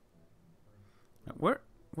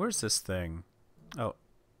 Where's this thing? Oh.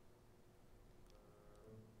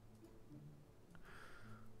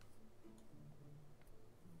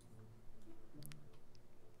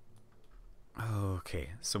 Okay,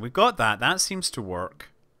 so we've got that. That seems to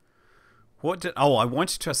work. Oh, I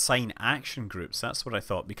wanted to assign action groups. That's what I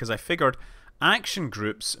thought, because I figured action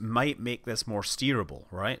groups might make this more steerable,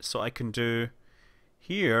 right? So I can do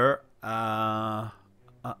here, I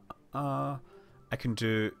can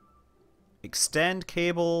do extend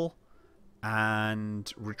cable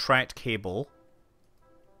and retract cable,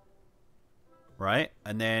 right?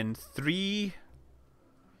 And then 3...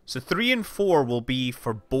 So 3 and 4 will be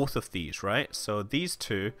for both of these, right? So these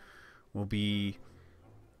two will be...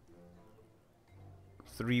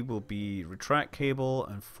 3 will be retract cable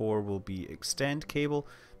and 4 will be extend cable.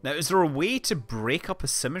 Now, is there a way to break up a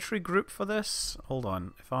symmetry group for this? Hold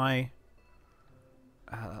on. If I...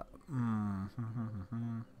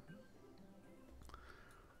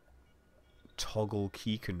 Toggle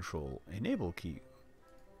key control. Enable key.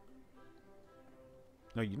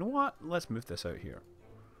 No, you know what? Let's move this out here.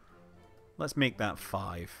 Let's make that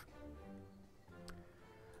 5.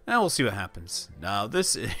 And we'll see what happens. Now,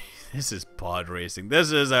 this is pod racing.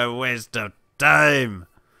 This is a waste of time.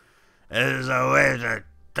 It is a waste of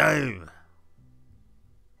time.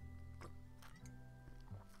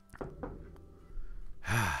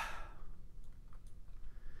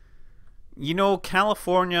 You know,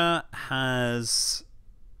 California has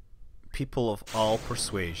people of all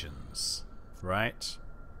persuasions, right?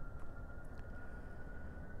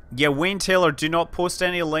 Yeah, Wayne Taylor, do not post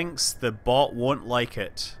any links. The bot won't like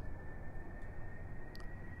it.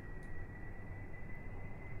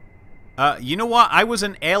 You know what? I was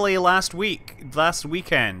in LA last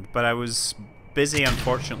weekend, but I was busy,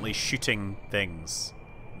 unfortunately, shooting things.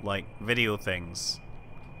 Like, video things.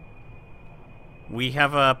 We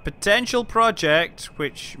have a potential project,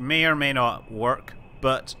 which may or may not work,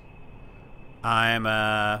 but I'm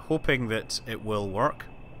hoping that it will work.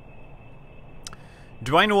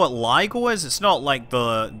 Do I know what LIGO is? It's not like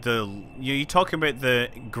are you talking about the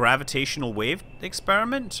gravitational wave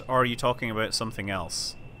experiment, or are you talking about something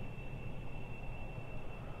else?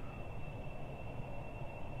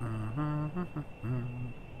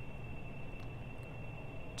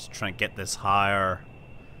 Just trying to get this higher.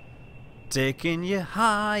 Taking you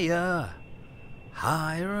higher,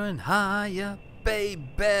 higher and higher,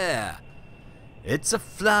 baby. It's a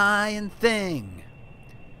flying thing.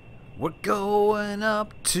 We're going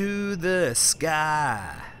up to the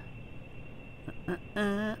sky.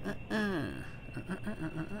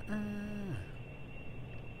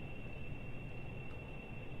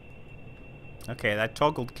 Okay, that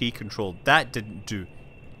toggled key control. That didn't do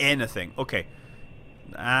anything. Okay.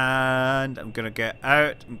 And I'm going to get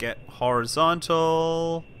out and get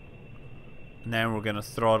horizontal. And then we're going to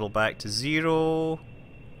throttle back to 0.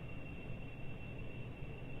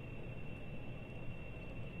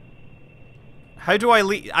 How do I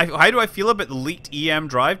feel about the leaked EM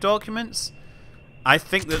drive documents? I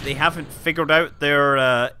think that they haven't figured out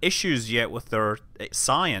their issues yet with their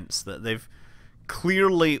science. That they've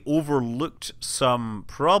clearly overlooked some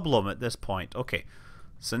problem at this point. Okay,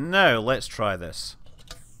 so now let's try this.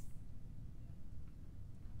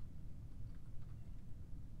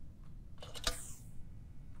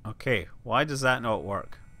 Okay, why does that not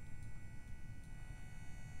work?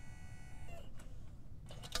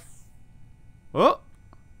 Oh!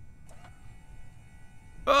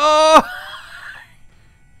 Oh!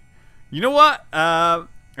 You know what? I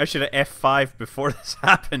should have F5 before this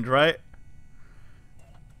happened, right?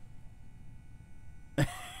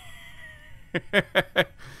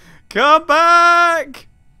 Come back!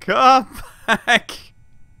 Come back!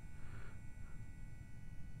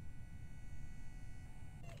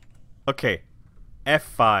 Okay.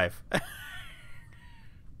 F5.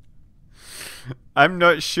 I'm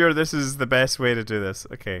not sure this is the best way to do this.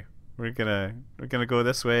 Okay. We're gonna go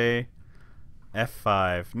this way.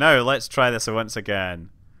 F5. Now let's try this once again.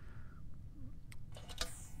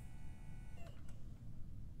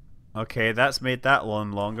 Okay, that's made that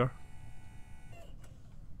one longer.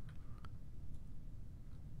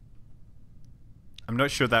 I'm not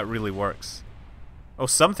sure that really works. Oh,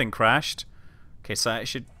 something crashed. Okay, so I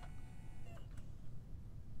should...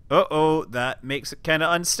 Uh-oh, that makes it kind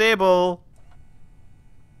of unstable.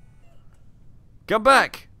 Come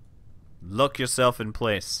back! Lock yourself in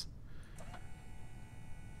place.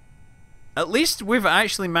 At least we've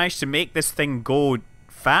actually managed to make this thing go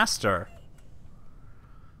faster.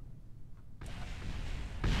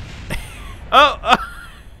 Oh,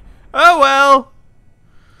 oh well.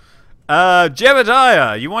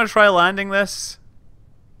 Jebediah, you want to try landing this?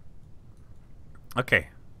 Okay.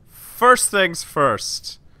 First things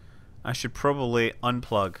first. I should probably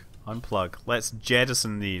unplug. Let's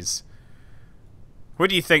jettison these. What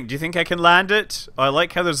do you think? Do you think I can land it? Oh, I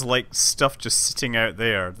like how there's like stuff just sitting out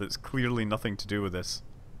there that's clearly nothing to do with this.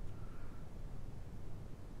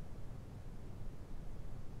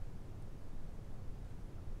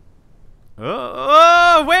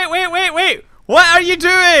 Oh, wait! What are you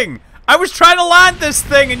doing? I was trying to land this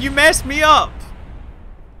thing and you messed me up.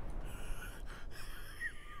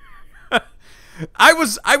 I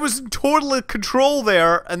was in total control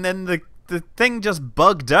there, and then the thing just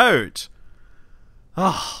bugged out.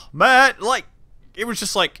 Oh man, like it was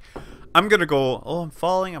just like I'm gonna go. Oh, I'm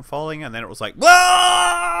falling, and then it was like,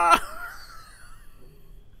 ah!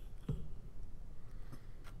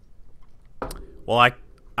 Well,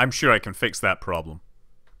 I'm sure I can fix that problem.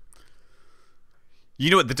 You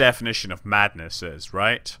know what the definition of madness is,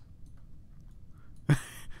 right?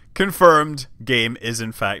 Confirmed, game is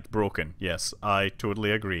in fact broken. Yes, I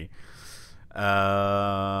totally agree.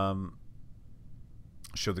 Show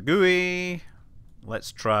the GUI.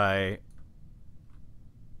 Let's try...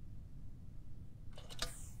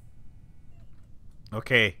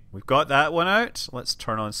 Okay, we've got that one out. Let's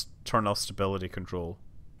turn off stability control.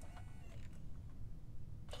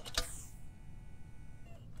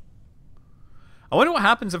 I wonder what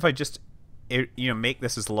happens if I just, make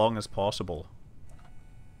this as long as possible.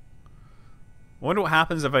 I wonder what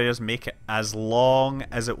happens if I just make it as long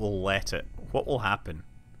as it will let it. What will happen?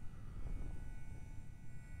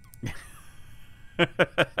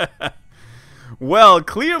 Well,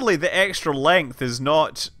 clearly the extra length is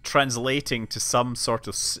not translating to some sort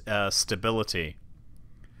of stability.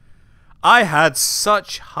 I had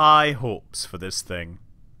such high hopes for this thing.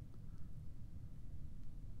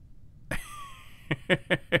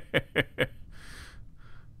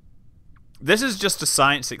 This is just a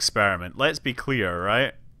science experiment, let's be clear,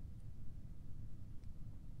 right?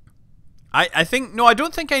 I think, no, I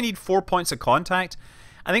don't think I need 4 points of contact.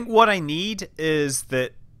 I think what I need is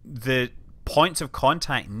that the points of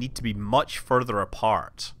contact need to be much further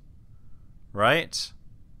apart, right?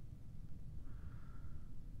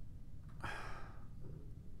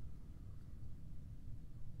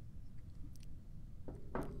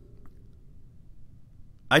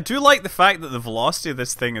 I do like the fact that the velocity of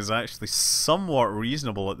this thing is actually somewhat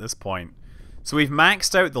reasonable at this point. So we've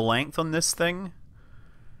maxed out the length on this thing.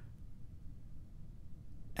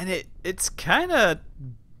 And it's kind of...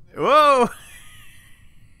 Whoa!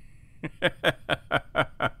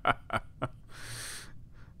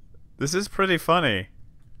 This is pretty funny.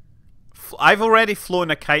 I've already flown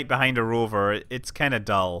a kite behind a rover. It's kind of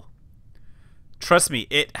dull. Trust me,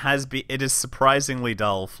 it is surprisingly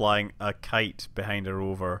dull flying a kite behind a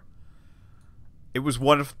rover. It was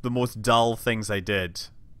one of the most dull things I did.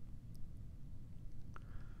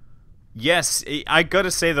 Yes, I gotta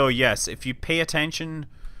say though, yes, if you pay attention,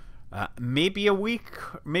 maybe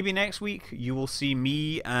maybe next week, you will see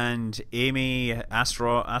me and Amy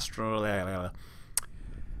Astro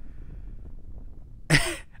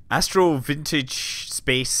Vintage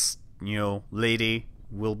Space, lady,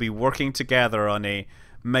 will be working together on a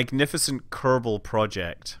magnificent Kerbal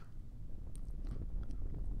project.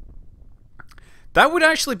 That would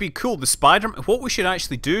actually be cool. The Spider-Man... What we should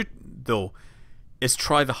actually do, though, is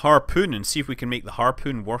try the harpoon and see if we can make the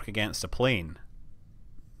harpoon work against a plane.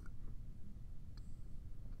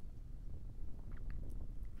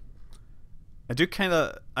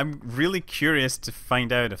 I'm really curious to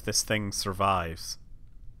find out if this thing survives.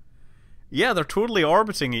 Yeah, they're totally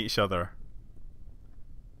orbiting each other.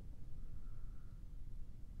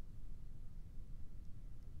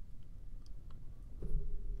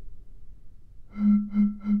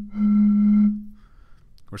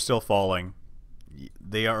 We're still falling.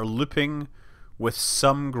 They are looping with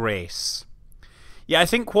some grace. Yeah, I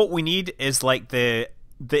think what we need is like the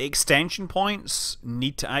extension points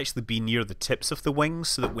need to actually be near the tips of the wings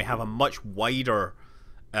so that we have a much wider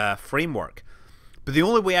framework. But the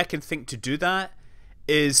only way I can think to do that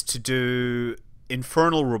is to do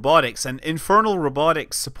Infernal Robotics. And Infernal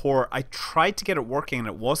Robotics support, I tried to get it working and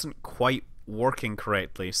it wasn't quite working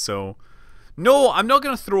correctly. So, no, I'm not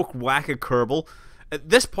going to throw whack a Kerbal. At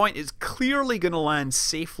this point, it's clearly going to land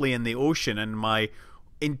safely in the ocean, and my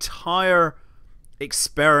entire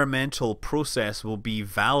experimental process will be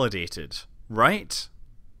validated, right?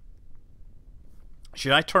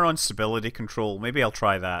 Should I turn on stability control? Maybe I'll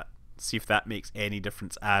try that. See if that makes any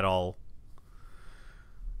difference at all.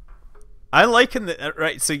 I liken the...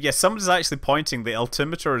 Right, so yeah, somebody's actually pointing the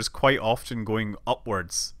altimeter is quite often going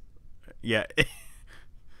upwards. Yeah.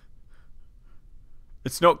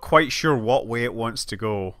 It's not quite sure what way it wants to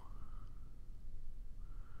go.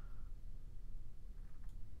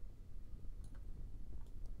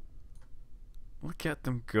 Look at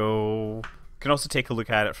them go. You can also take a look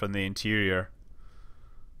at it from the interior.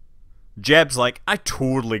 Jeb's like, I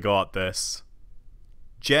totally got this.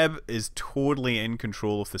 Jeb is totally in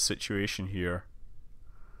control of the situation here.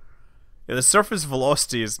 Yeah, the surface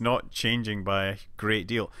velocity is not changing by a great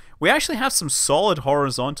deal. We actually have some solid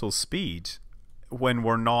horizontal speed when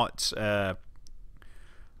we're not... I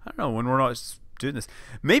don't know, when we're not doing this.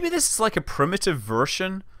 Maybe this is like a primitive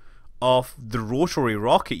version of the rotary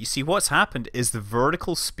rocket. You see, what's happened is the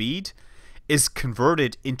vertical speed is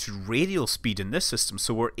converted into radial speed in this system,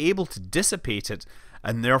 so we're able to dissipate it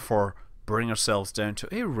and therefore bring ourselves down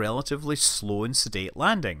to a relatively slow and sedate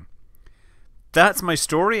landing. That's my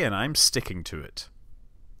story, and I'm sticking to it.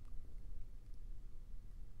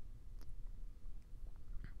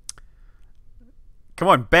 Come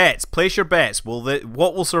on, bets. Place your bets.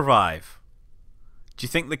 What will survive? Do you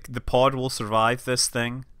think the pod will survive this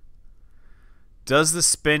thing? Does the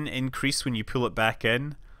spin increase when you pull it back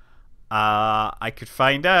in? I could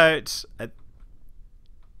find out.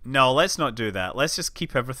 No, let's not do that. Let's just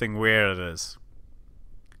keep everything where it is.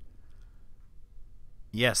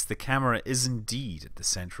 Yes, the camera is indeed at the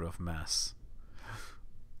center of mass.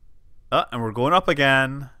 And we're going up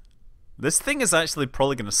again. This thing is actually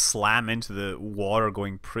probably going to slam into the water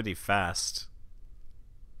going pretty fast.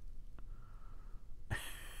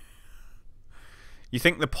 You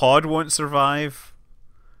think the pod won't survive?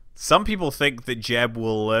 Some people think that Jeb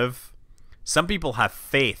will live. Some people have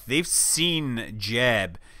faith. They've seen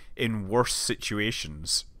Jeb in worse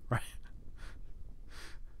situations. Right?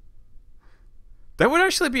 That would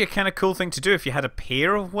actually be a kind of cool thing to do if you had a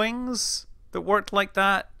pair of wings that worked like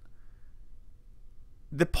that.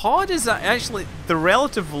 The pod is actually... The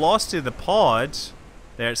relative velocity of the pod...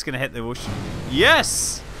 There, it's going to hit the ocean.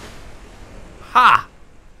 Yes! Ha!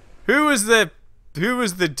 Who was the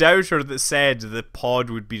doubter that said the pod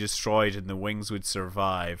would be destroyed and the wings would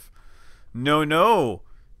survive? No.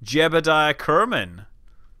 Jebediah Kerman.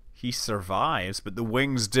 He survives, but the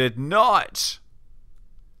wings did not.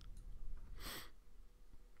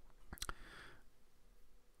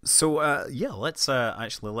 So, yeah, let's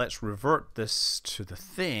revert this to the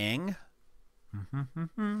thing.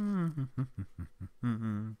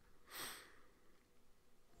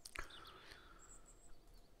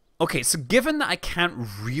 Okay, so given that I can't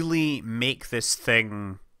really make this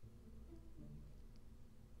thing...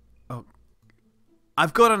 Oh,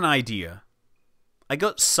 I've got an idea. I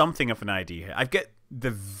got something of an idea. I've got the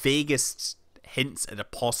vaguest hints at a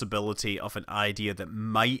possibility of an idea that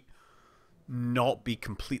might not be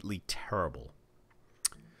completely terrible.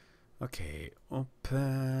 Okay,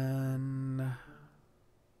 open...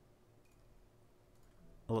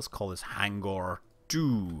 Let's call this Hangar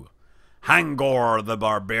 2. Hangar the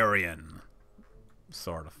Barbarian.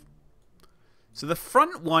 Sort of. So the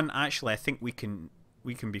front one, actually, I think we can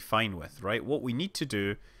be fine with, right? What we need to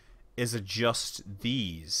do is adjust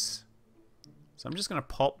these. So I'm just going to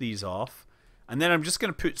pop these off. And then I'm just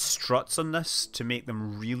going to put struts on this to make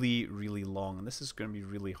them really, really long. And this is going to be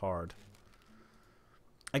really hard.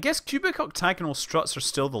 I guess cubic octagonal struts are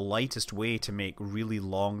still the lightest way to make really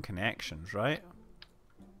long connections, right?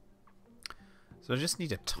 So I just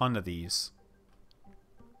need a ton of these.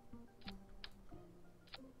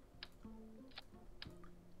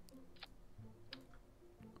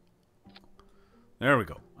 There we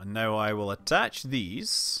go. And now I will attach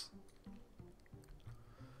these.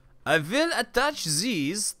 I will attach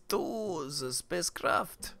these to the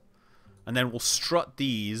spacecraft. And then we'll strut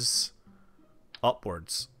these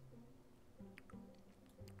upwards.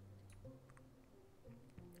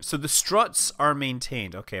 So the struts are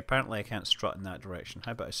maintained. Okay, apparently I can't strut in that direction.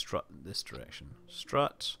 How about I strut in this direction?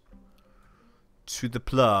 Strut to the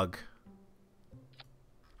plug.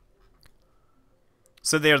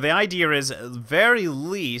 So there, the idea is, at the very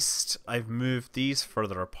least, I've moved these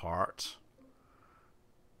further apart.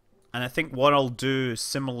 And I think what I'll do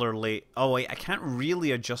similarly... Oh, wait, I can't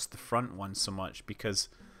really adjust the front one so much because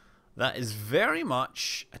that is very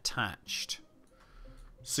much attached.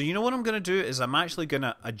 So you know what I'm going to do is I'm actually going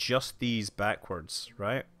to adjust these backwards,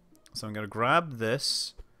 right? So I'm going to grab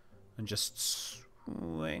this and just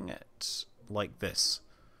swing it like this.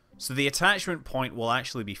 So the attachment point will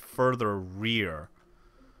actually be further rear.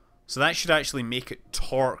 So that should actually make it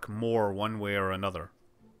torque more one way or another.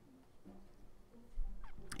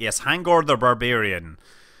 Yes, Hangor the Barbarian.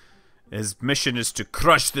 His mission is to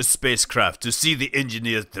crush the spacecraft, to see the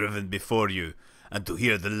engineers driven before you, and to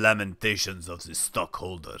hear the lamentations of the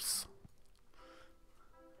stockholders.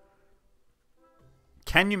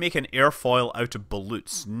 Can you make an airfoil out of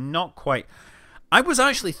balloons? Not quite. I was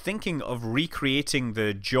actually thinking of recreating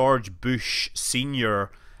the George Bush Sr.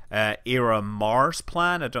 Era Mars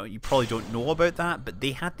plan. You probably don't know about that, but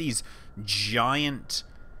they had these giant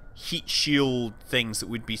heat shield things that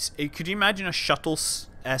would be... Could you imagine a shuttle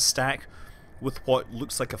stack with what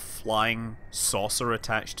looks like a flying saucer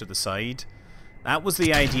attached to the side? That was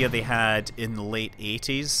the idea they had in the late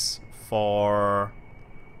 80s for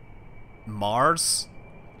Mars.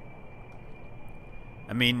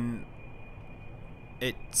 I mean,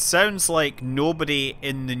 it sounds like nobody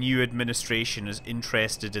in the new administration is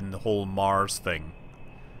interested in the whole Mars thing.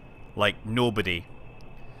 Like, nobody.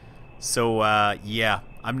 So, yeah,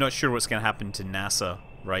 I'm not sure what's going to happen to NASA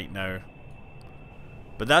right now.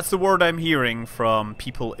 But that's the word I'm hearing from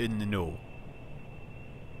people in the know.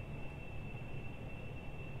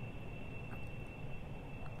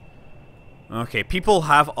 Okay, people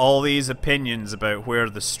have all these opinions about where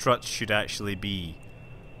the struts should actually be.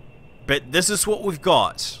 But this is what we've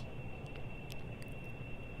got.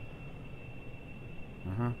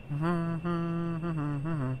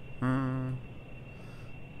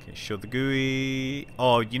 Okay, show the GUI.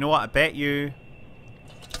 Oh, you know what? I bet you...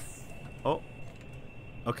 Oh.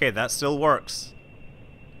 Okay, that still works.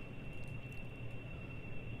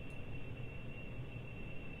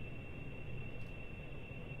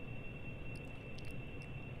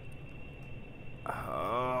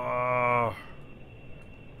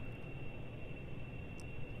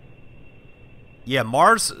 Yeah,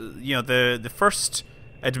 Mars, you know, the first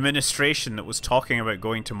administration that was talking about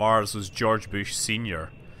going to Mars was George Bush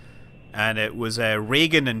Sr. And it was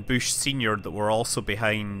Reagan and Bush Sr. that were also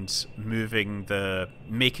behind making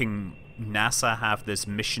NASA have this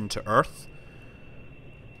mission to Earth.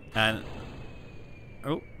 And...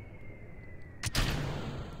 Oh.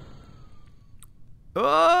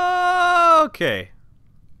 Okay.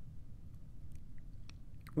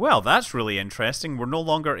 Well, that's really interesting. We're no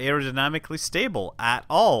longer aerodynamically stable at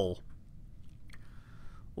all.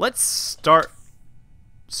 Let's start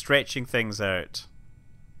stretching things out.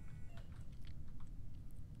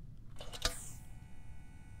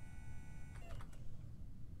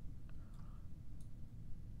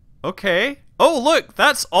 Okay. Oh, look!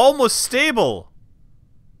 That's almost stable!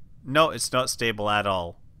 No, it's not stable at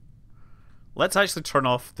all. Let's actually turn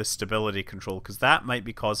off the stability control, because that might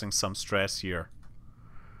be causing some stress here.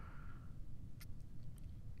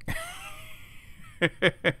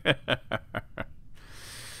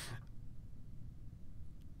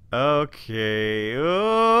 Okay.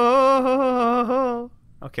 Oh.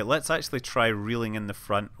 Okay, let's actually try reeling in the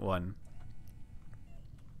front one.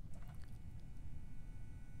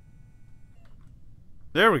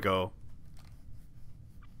 There we go.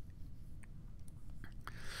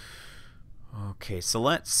 Okay, so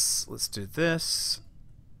let's do this.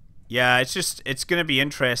 Yeah, it's going to be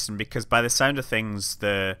interesting because by the sound of things,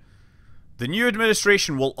 the new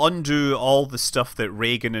administration will undo all the stuff that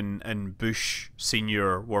Reagan and Bush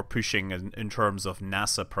Sr. were pushing in terms of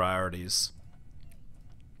NASA priorities.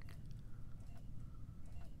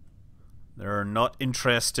 They're not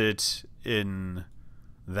interested in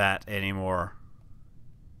that anymore.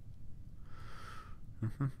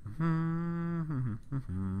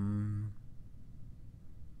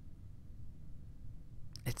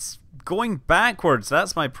 It's going backwards,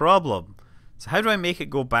 that's my problem. So how do I make it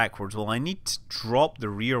go backwards? Well, I need to drop the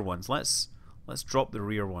rear ones. Let's drop the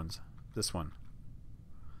rear ones. This one.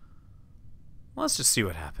 Let's just see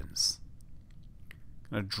what happens.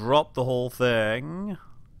 I'm gonna drop the whole thing.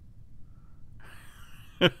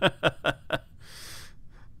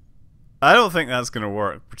 I don't think that's gonna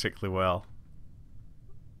work particularly well.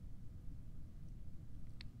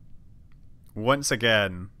 Once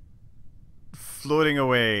again. Floating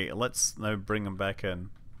away. Let's now bring him back in.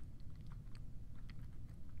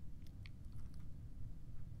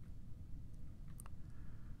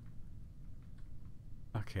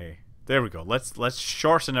 Okay. There we go. Let's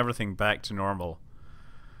shorten everything back to normal.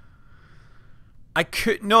 I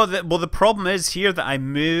could no that well the problem is here that I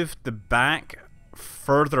moved the back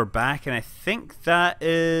further back, and I think that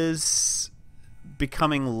is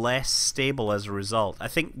becoming less stable as a result. I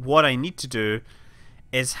think what I need to do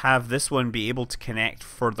is have this one be able to connect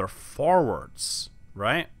further forwards,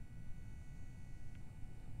 right?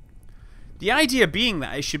 The idea being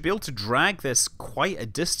that I should be able to drag this quite a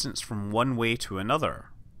distance from one way to another.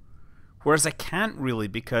 Whereas I can't really,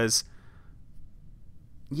 because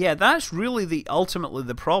yeah, that's really ultimately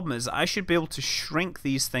the problem, is I should be able to shrink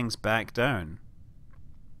these things back down.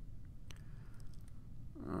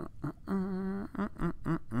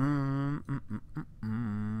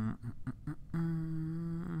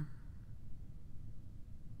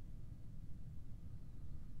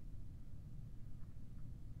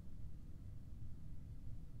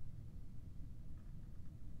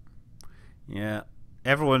 Yeah,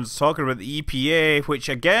 everyone's talking about the EPA, which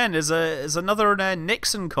again is another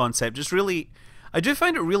Nixon concept. It's really, I do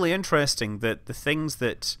find it really interesting that the things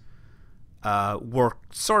that were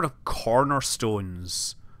sort of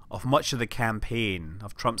cornerstones of much of the campaign,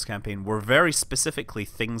 of Trump's campaign, were very specifically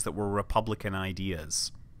things that were Republican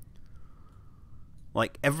ideas.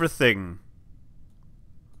 Like everything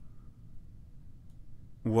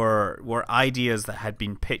were ideas that had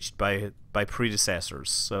been pitched by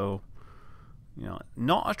predecessors. So, you know,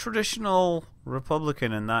 not a traditional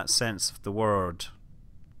Republican in that sense of the word.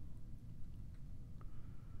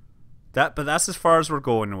 But that's as far as we're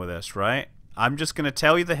going with this, right? I'm just going to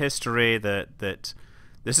tell you the history that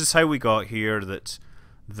this is how we got here. That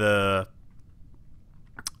the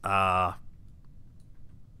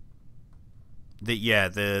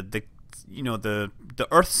you know the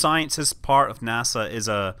Earth Sciences part of NASA is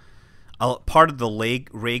a part of the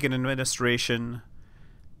Reagan administration,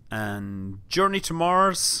 and Journey to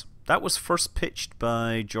Mars, that was first pitched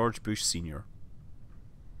by George Bush Sr.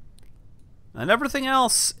 And everything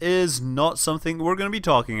else is not something we're going to be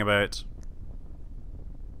talking about.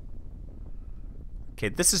 Okay,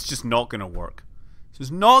 this is just not going to work. This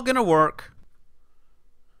is not going to work.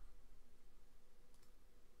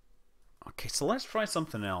 Okay, so let's try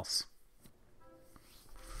something else.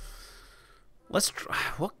 Let's try...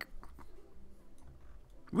 What?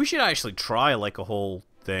 We should actually try, like, a whole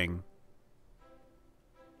thing.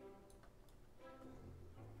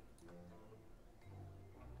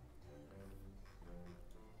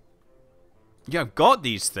 Yeah, I've got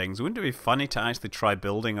these things. Wouldn't it be funny to actually try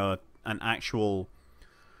building an actual...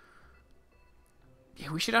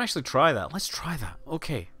 Yeah, we should actually try that. Let's try that.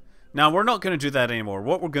 Okay. Now, we're not going to do that anymore.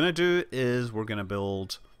 What we're going to do is we're going to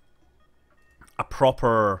build a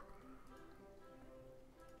proper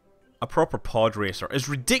pod racer. As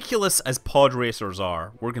ridiculous as pod racers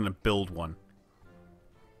are, we're going to build one.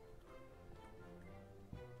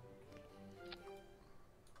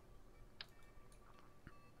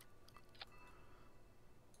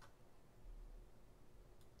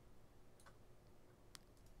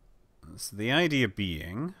 So the idea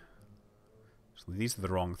being, so these are the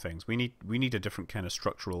wrong things. We need a different kind of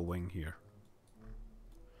structural wing here.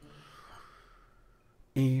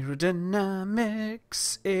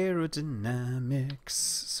 Aerodynamics, aerodynamics.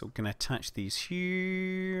 So we're gonna attach these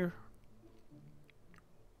here.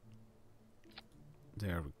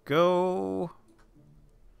 There we go.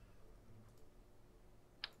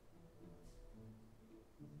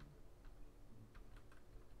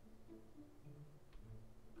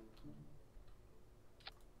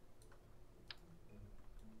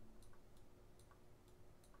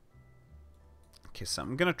 Okay, so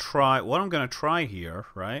I'm gonna try. What I'm gonna try here,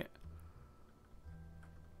 right?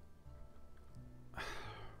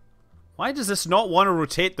 Why does this not want to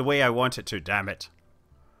rotate the way I want it to? Damn it!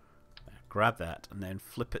 Grab that and then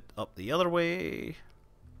flip it up the other way.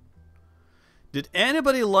 Did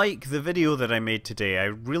anybody like the video that I made today? I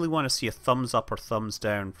really want to see a thumbs up or thumbs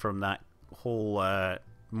down from that whole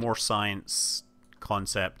more science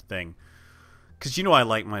concept thing, because you know I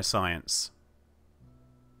like my science.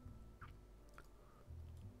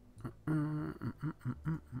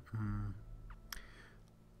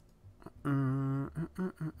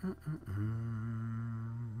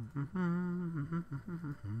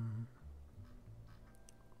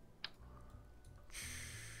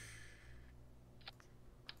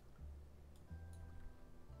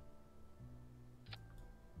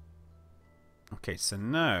 Okay, so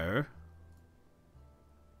now...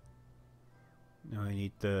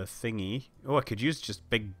 need the thingy. Oh, I could use just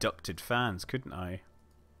big ducted fans, couldn't I?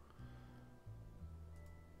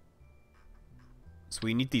 So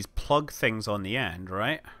we need these plug things on the end,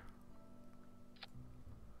 right?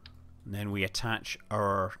 And then we attach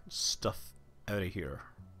our stuff out of here.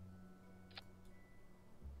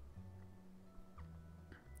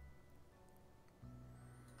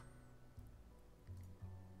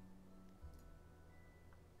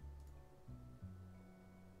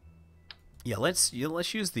 Yeah, let's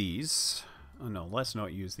use these. Oh no, let's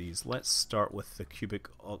not use these. Let's start with the cubic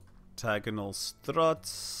octagonal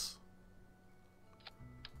struts.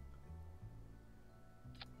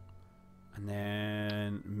 And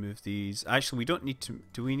then move these. Actually, we don't need to.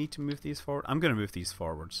 Do we need to move these forward? I'm going to move these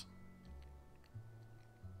forwards.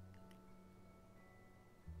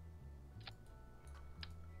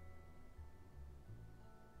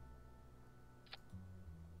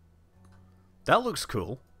 That looks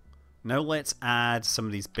cool. Now let's add some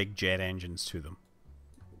of these big jet engines to them.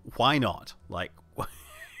 Why not? Like,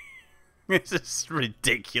 this is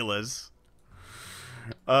ridiculous.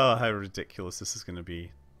 Oh, how ridiculous this is going to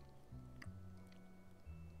be.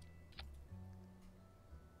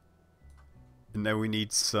 And now we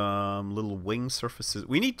need some little wing surfaces.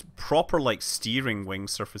 We need proper, like, steering wing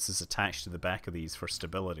surfaces attached to the back of these for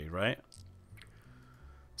stability, right?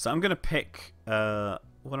 So I'm going to pick...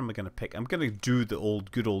 what am I going to pick? I'm going to do the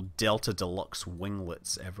good old Delta Deluxe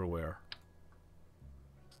winglets everywhere.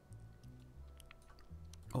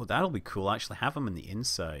 Oh, that'll be cool. Actually, have them in the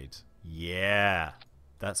inside. Yeah.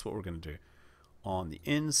 That's what we're going to do. On the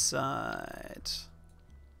inside.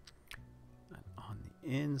 And on the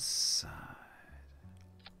inside.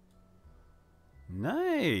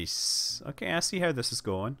 Nice. Okay, I see how this is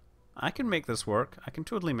going. I can make this work. I can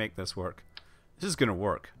totally make this work. This is going to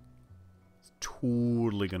work. It's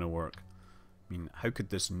totally going to work. I mean, how could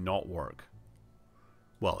this not work?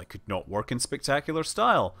 Well, it could not work in spectacular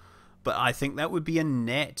style. But I think that would be a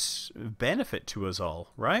net benefit to us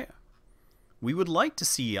all, right? We would like to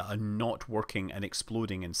see a not working and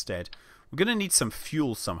exploding instead. We're going to need some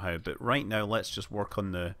fuel somehow, but right now let's just work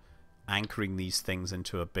on the anchoring these things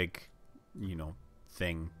into a big, you know,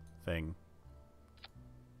 thing.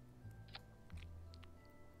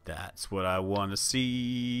 That's what I want to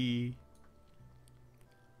see.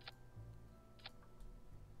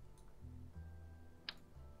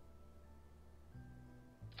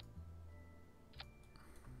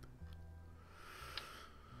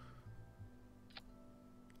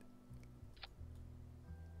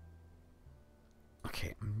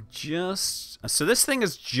 Okay, so this thing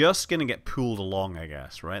is just going to get pulled along, I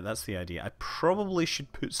guess, right? That's the idea. I probably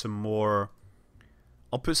should put some more...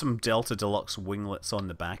 I'll put some Delta Deluxe winglets on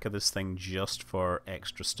the back of this thing just for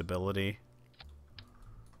extra stability.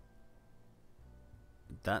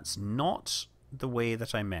 That's not the way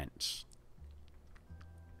that I meant.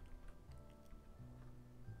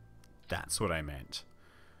 That's what I meant.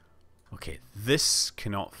 Okay, this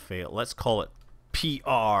cannot fail. Let's call it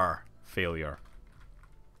PR failure.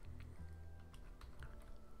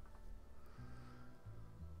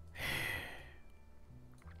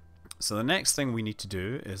 So the next thing we need to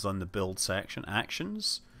do is on the build section,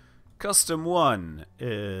 actions. Custom 1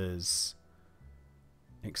 is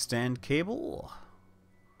extend cable.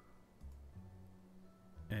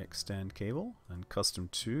 Extend cable. And custom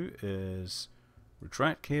 2 is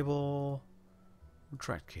retract cable.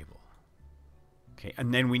 Retract cable. Okay,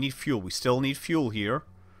 and then we need fuel. We still need fuel here.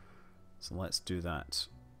 So let's do that.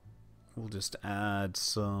 We'll just add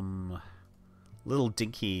some... little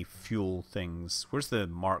dinky fuel things. Where's the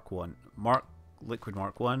Mark 1? Liquid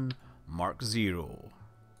Mark 1, Mark 0.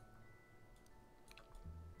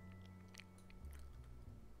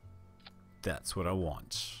 That's what I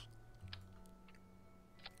want.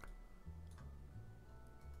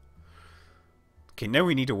 Okay, now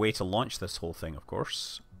we need a way to launch this whole thing, of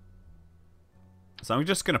course. So I'm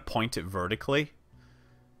just going to point it vertically.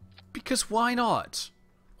 Because why not?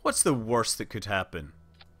 What's the worst that could happen?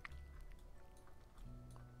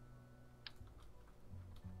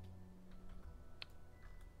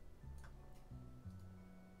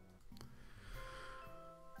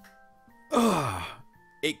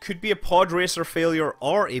 It could be a pod racer failure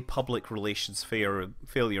or a public relations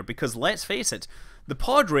failure because let's face it, the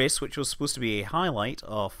pod race, which was supposed to be a highlight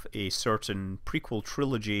of a certain prequel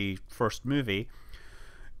trilogy first movie,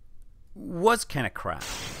 was kind of crap.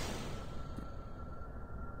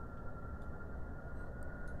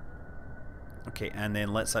 Okay, and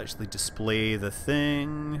then let's actually display the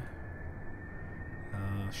thing.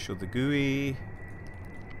 Show the GUI.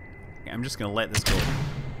 Okay, I'm just going to let this go.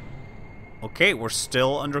 Okay, we're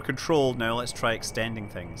still under control. Now let's try extending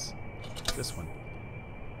things. This one.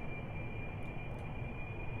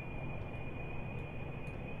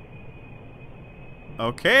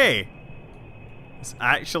 Okay. This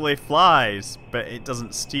actually flies, but it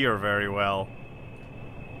doesn't steer very well.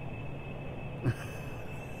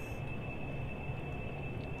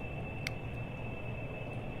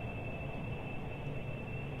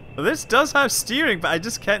 Well, this does have steering, but I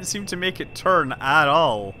just can't seem to make it turn at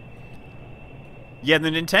all. Yeah, the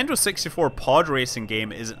Nintendo 64 pod racing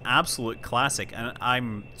game is an absolute classic, and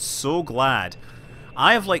I'm so glad.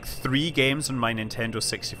 I have like 3 games on my Nintendo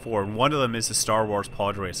 64, and one of them is the Star Wars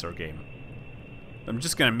pod racer game. I'm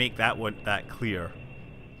just gonna make that clear.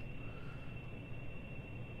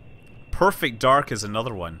 Perfect Dark is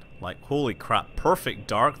another one. Like, holy crap, Perfect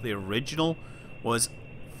Dark, the original, was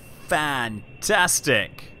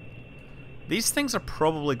fantastic. These things are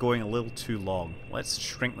probably going a little too long. Let's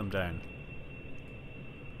shrink them down.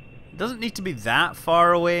 It doesn't need to be that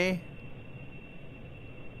far away.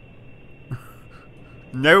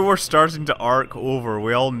 Now we're starting to arc over.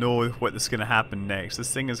 We all know what is going to happen next.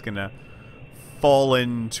 This thing is going to fall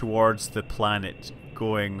in towards the planet,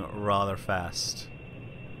 going rather fast.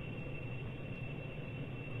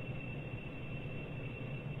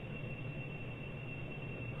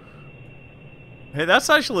 Hey, that's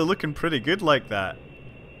actually looking pretty good like that.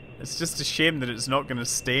 It's just a shame that it's not going to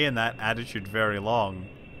stay in that attitude very long.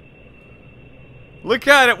 Look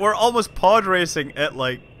at it, we're almost pod racing at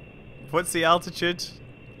like, what's the altitude?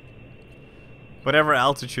 Whatever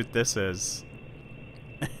altitude this is.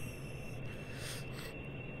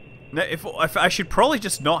 Now, if I should probably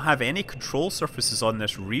just not have any control surfaces on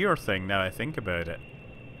this rear thing now I think about it.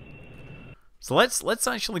 So let's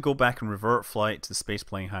actually go back and revert flight to the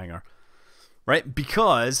spaceplane hangar. Right,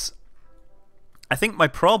 because I think my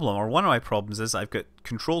problem, or one of my problems, is I've got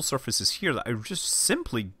control surfaces here that I just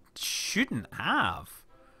simply shouldn't have.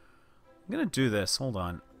 I'm gonna do this, hold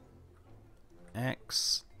on.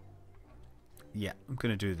 X. Yeah, I'm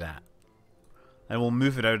gonna do that. And we'll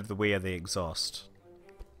move it out of the way of the exhaust.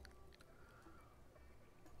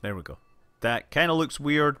 There we go. That kind of looks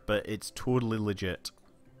weird, but it's totally legit.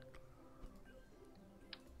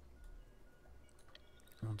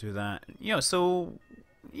 I'll do that. You know, so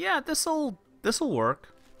yeah, this'll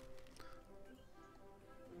work.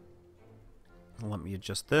 Let me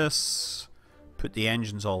adjust this. Put the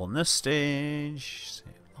engines all on this stage. Say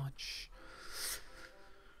launch.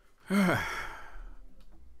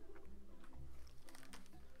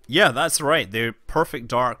 Yeah, that's right. The Perfect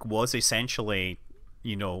Dark was essentially,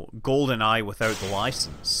 you know, GoldenEye without the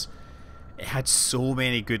license. It had so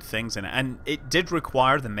many good things in it, and it did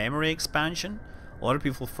require the memory expansion. A lot of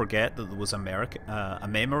people forget that there was a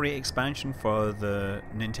memory expansion for the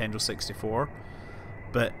Nintendo 64,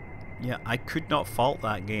 but yeah, I could not fault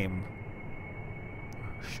that game.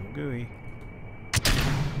 So gooey.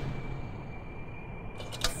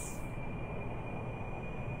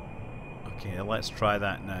 Okay, let's try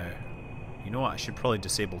that now. You know what? I should probably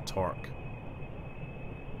disable torque.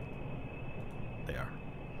 There.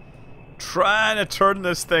 Trying to turn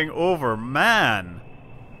this thing over, man!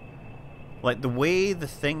 Like, the way the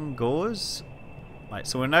thing goes... Right,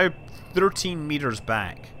 so we're now 13 meters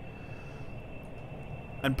back.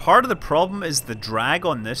 And part of the problem is the drag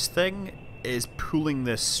on this thing is pulling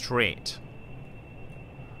this straight.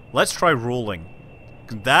 Let's try rolling.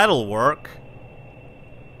 That'll work.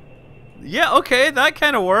 Yeah, okay, that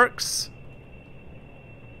kind of works.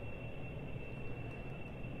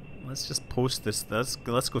 Let's just post this.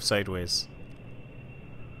 Let's go sideways.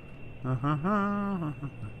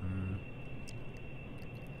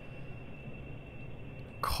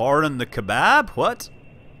 Corn and the kebab? What?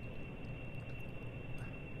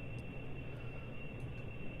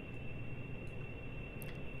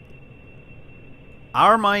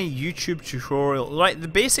 Are my YouTube tutorial... Right, the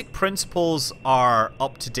basic principles are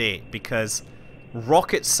up to date because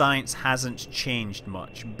rocket science hasn't changed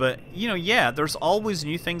much. But, you know, yeah, there's always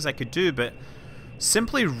new things I could do, but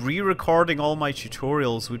simply re-recording all my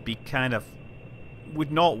tutorials would be kind of...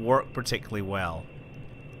 would not work particularly well.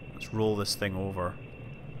 Let's roll this thing over.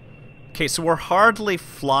 Okay, so we're hardly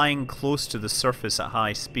flying close to the surface at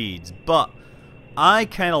high speeds, but I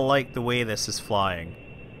kind of like the way this is flying.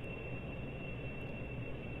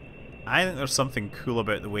 I think there's something cool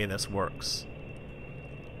about the way this works.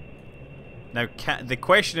 Now, the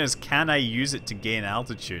question is, can I use it to gain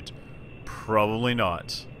altitude? Probably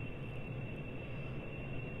not.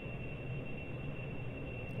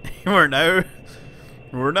 We're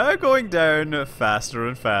now going down faster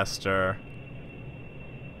and faster.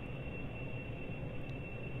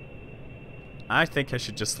 I think I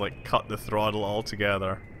should just like cut the throttle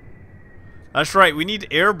altogether. That's right, we need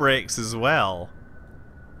air brakes as well.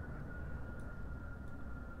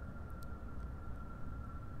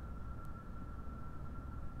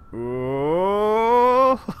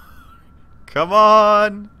 Oh, come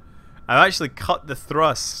on! I've actually cut the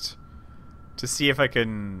thrust to see if I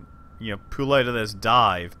can, you know, pull out of this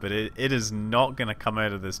dive, but it is not going to come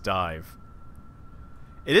out of this dive.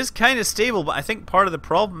 It is kind of stable, but I think part of the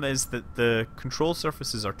problem is that the control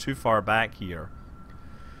surfaces are too far back here.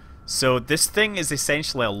 So this thing is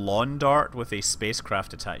essentially a lawn dart with a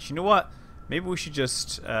spacecraft attached. You know what? Maybe we should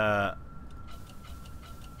just... there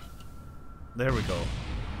we go.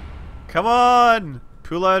 Come on!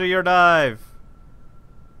 Pull out of your dive.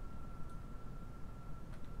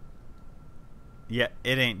 Yeah,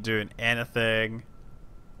 it ain't doing anything.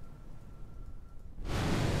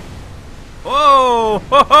 Whoa!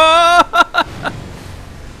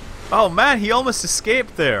 Oh man, he almost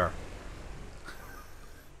escaped there.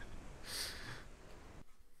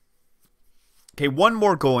 Okay, one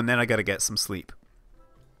more go and then I gotta get some sleep.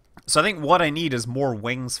 So I think what I need is more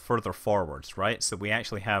wings further forwards, right? So we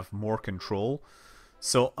actually have more control.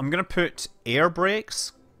 So I'm gonna put air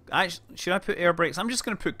brakes. Actually, should I put air brakes? I'm just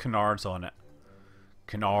gonna put canards on it.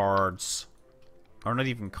 Canards. Or not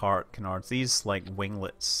even canards. These, like,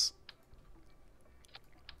 winglets.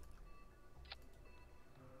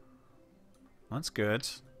 That's good.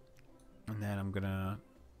 And then I'm gonna...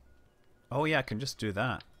 Oh yeah, I can just do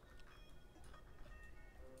that.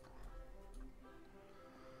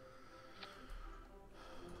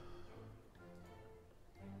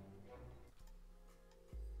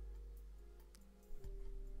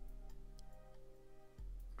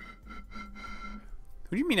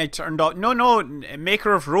 What do you mean I turned off? No,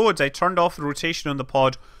 Maker of Roads, I turned off the rotation on the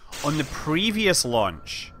pod on the previous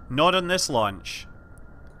launch, not on this launch.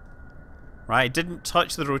 Right, I didn't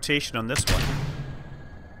touch the rotation on this one.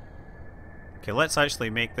 Okay, let's actually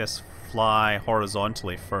make this fly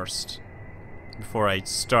horizontally first, before I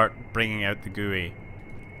start bringing out the GUI.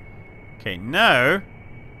 Okay, now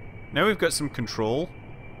we've got some control.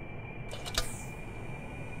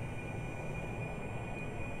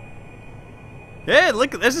 Yeah,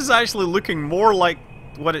 look, this is actually looking more like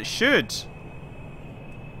what it should.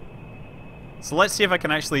 So let's see if I can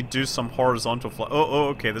actually do some horizontal fly. Oh,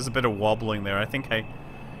 okay, there's a bit of wobbling there. I think,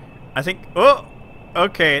 oh,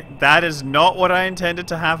 okay, that is not what I intended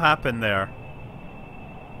to have happen there.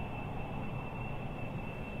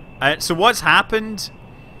 So what's happened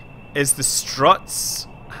is the struts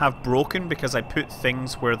have broken because I put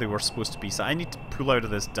things where they were supposed to be. So I need to pull out of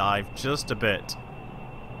this dive just a bit.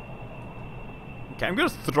 Okay, I'm going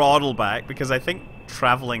to throttle back because I think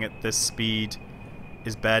traveling at this speed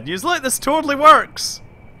is bad news. Look, this totally works!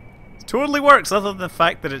 It totally works, other than the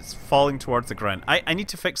fact that it's falling towards the ground. I need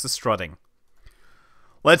to fix the strutting.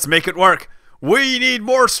 Let's make it work! We need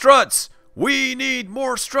more struts! We need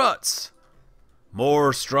more struts!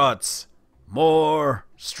 More struts! More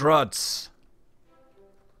struts!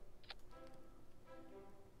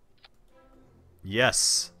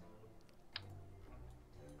 Yes.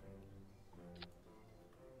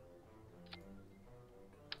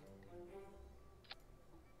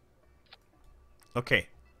 Okay.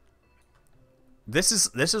 This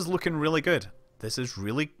is looking really good. This is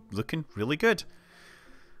really looking really good.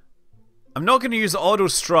 I'm not going to use auto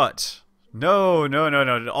strut. No.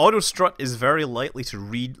 Auto strut is very likely to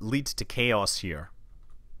lead to chaos here.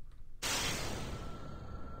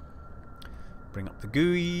 Bring up the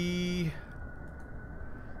GUI.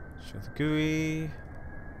 Show the GUI.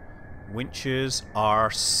 Winches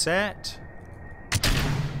are set.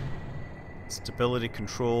 Stability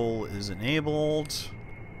control is enabled.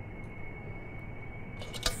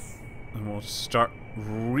 And we'll start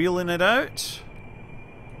reeling it out.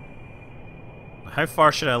 How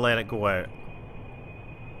far should I let it go out?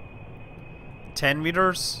 10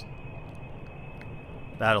 meters?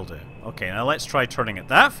 That'll do. Okay, now let's try turning it.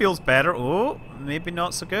 That feels better. Oh, maybe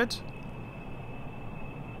not so good.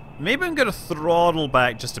 Maybe I'm going to throttle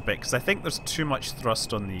back just a bit, because I think there's too much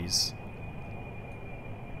thrust on these.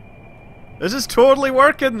 This is totally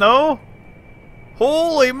working, though!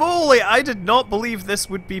 Holy moly! I did not believe this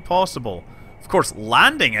would be possible. Of course,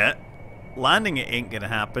 landing it ain't gonna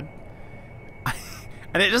happen.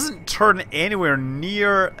 And it doesn't turn anywhere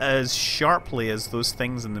near as sharply as those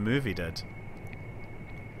things in the movie did.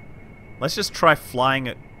 Let's just try flying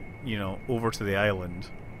it, you know, over to the island.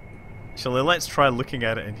 Actually, let's try looking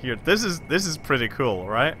at it in here. This is pretty cool,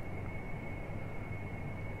 right?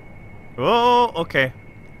 Oh, okay.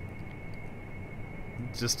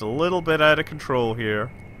 Just a little bit out of control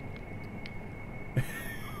here.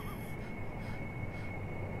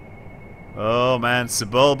 Oh man,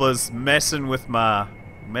 Sebulba's messing with my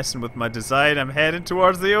design. I'm heading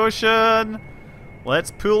towards the ocean.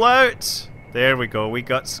 Let's pull out. There we go. We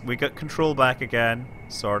got control back again.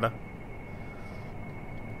 Sorta.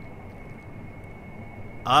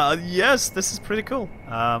 Yes, this is pretty cool.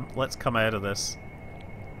 Let's come out of this.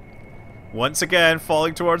 Once again,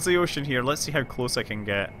 falling towards the ocean here. Let's see how close I can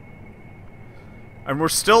get. And we're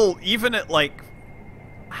still, even at like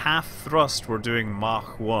half thrust, we're doing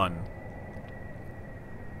Mach 1.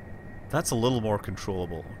 That's a little more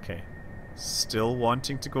controllable. Okay. Still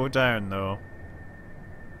wanting to go down, though.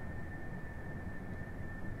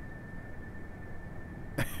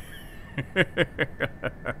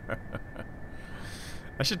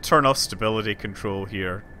 I should turn off stability control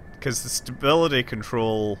here, because the stability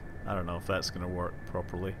control, I don't know if that's going to work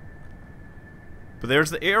properly. But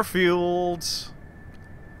there's the airfield.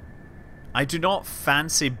 I do not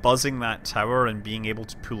fancy buzzing that tower and being able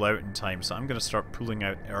to pull out in time, so I'm going to start pulling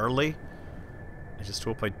out early. I just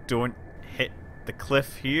hope I don't hit the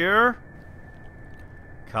cliff here.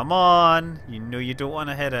 Come on, you know you don't want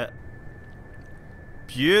to hit it.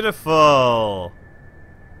 Beautiful.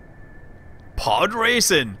 Pod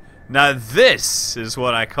racing. Now this is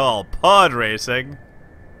what I call pod racing.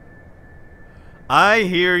 I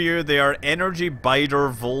hear you. They are energy biter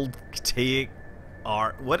voltaic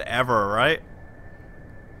or whatever, right?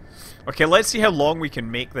 Okay, let's see how long we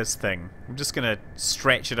can make this thing. I'm just gonna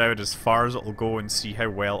stretch it out as far as it'll go and see how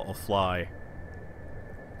well it'll fly.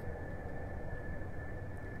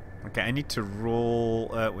 Okay, I need to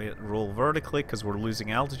roll. Wait, roll vertically because we're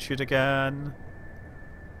losing altitude again.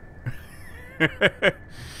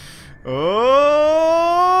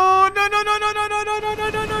 Oh no no no no no no no no no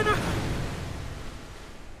no no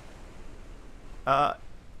no!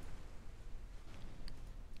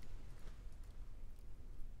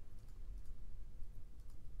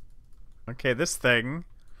 Okay, this thing.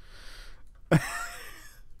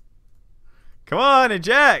 Come on,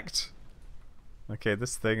 eject! Okay,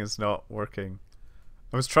 this thing is not working.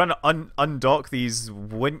 I was trying to undock these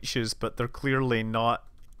winches, but they're clearly not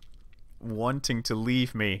wanting to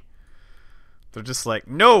leave me. They're just like,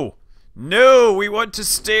 no! No! We want to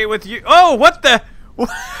stay with you! Oh, what the?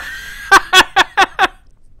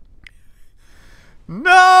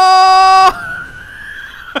 No!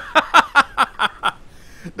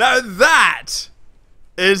 Now that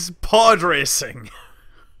is pod racing.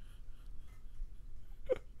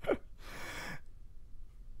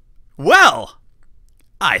 Well,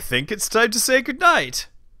 I think it's time to say goodnight.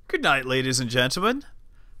 Good night, ladies and gentlemen.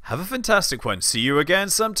 Have a fantastic one. See you again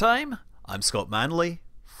sometime. I'm Scott Manley.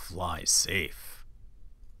 Fly safe.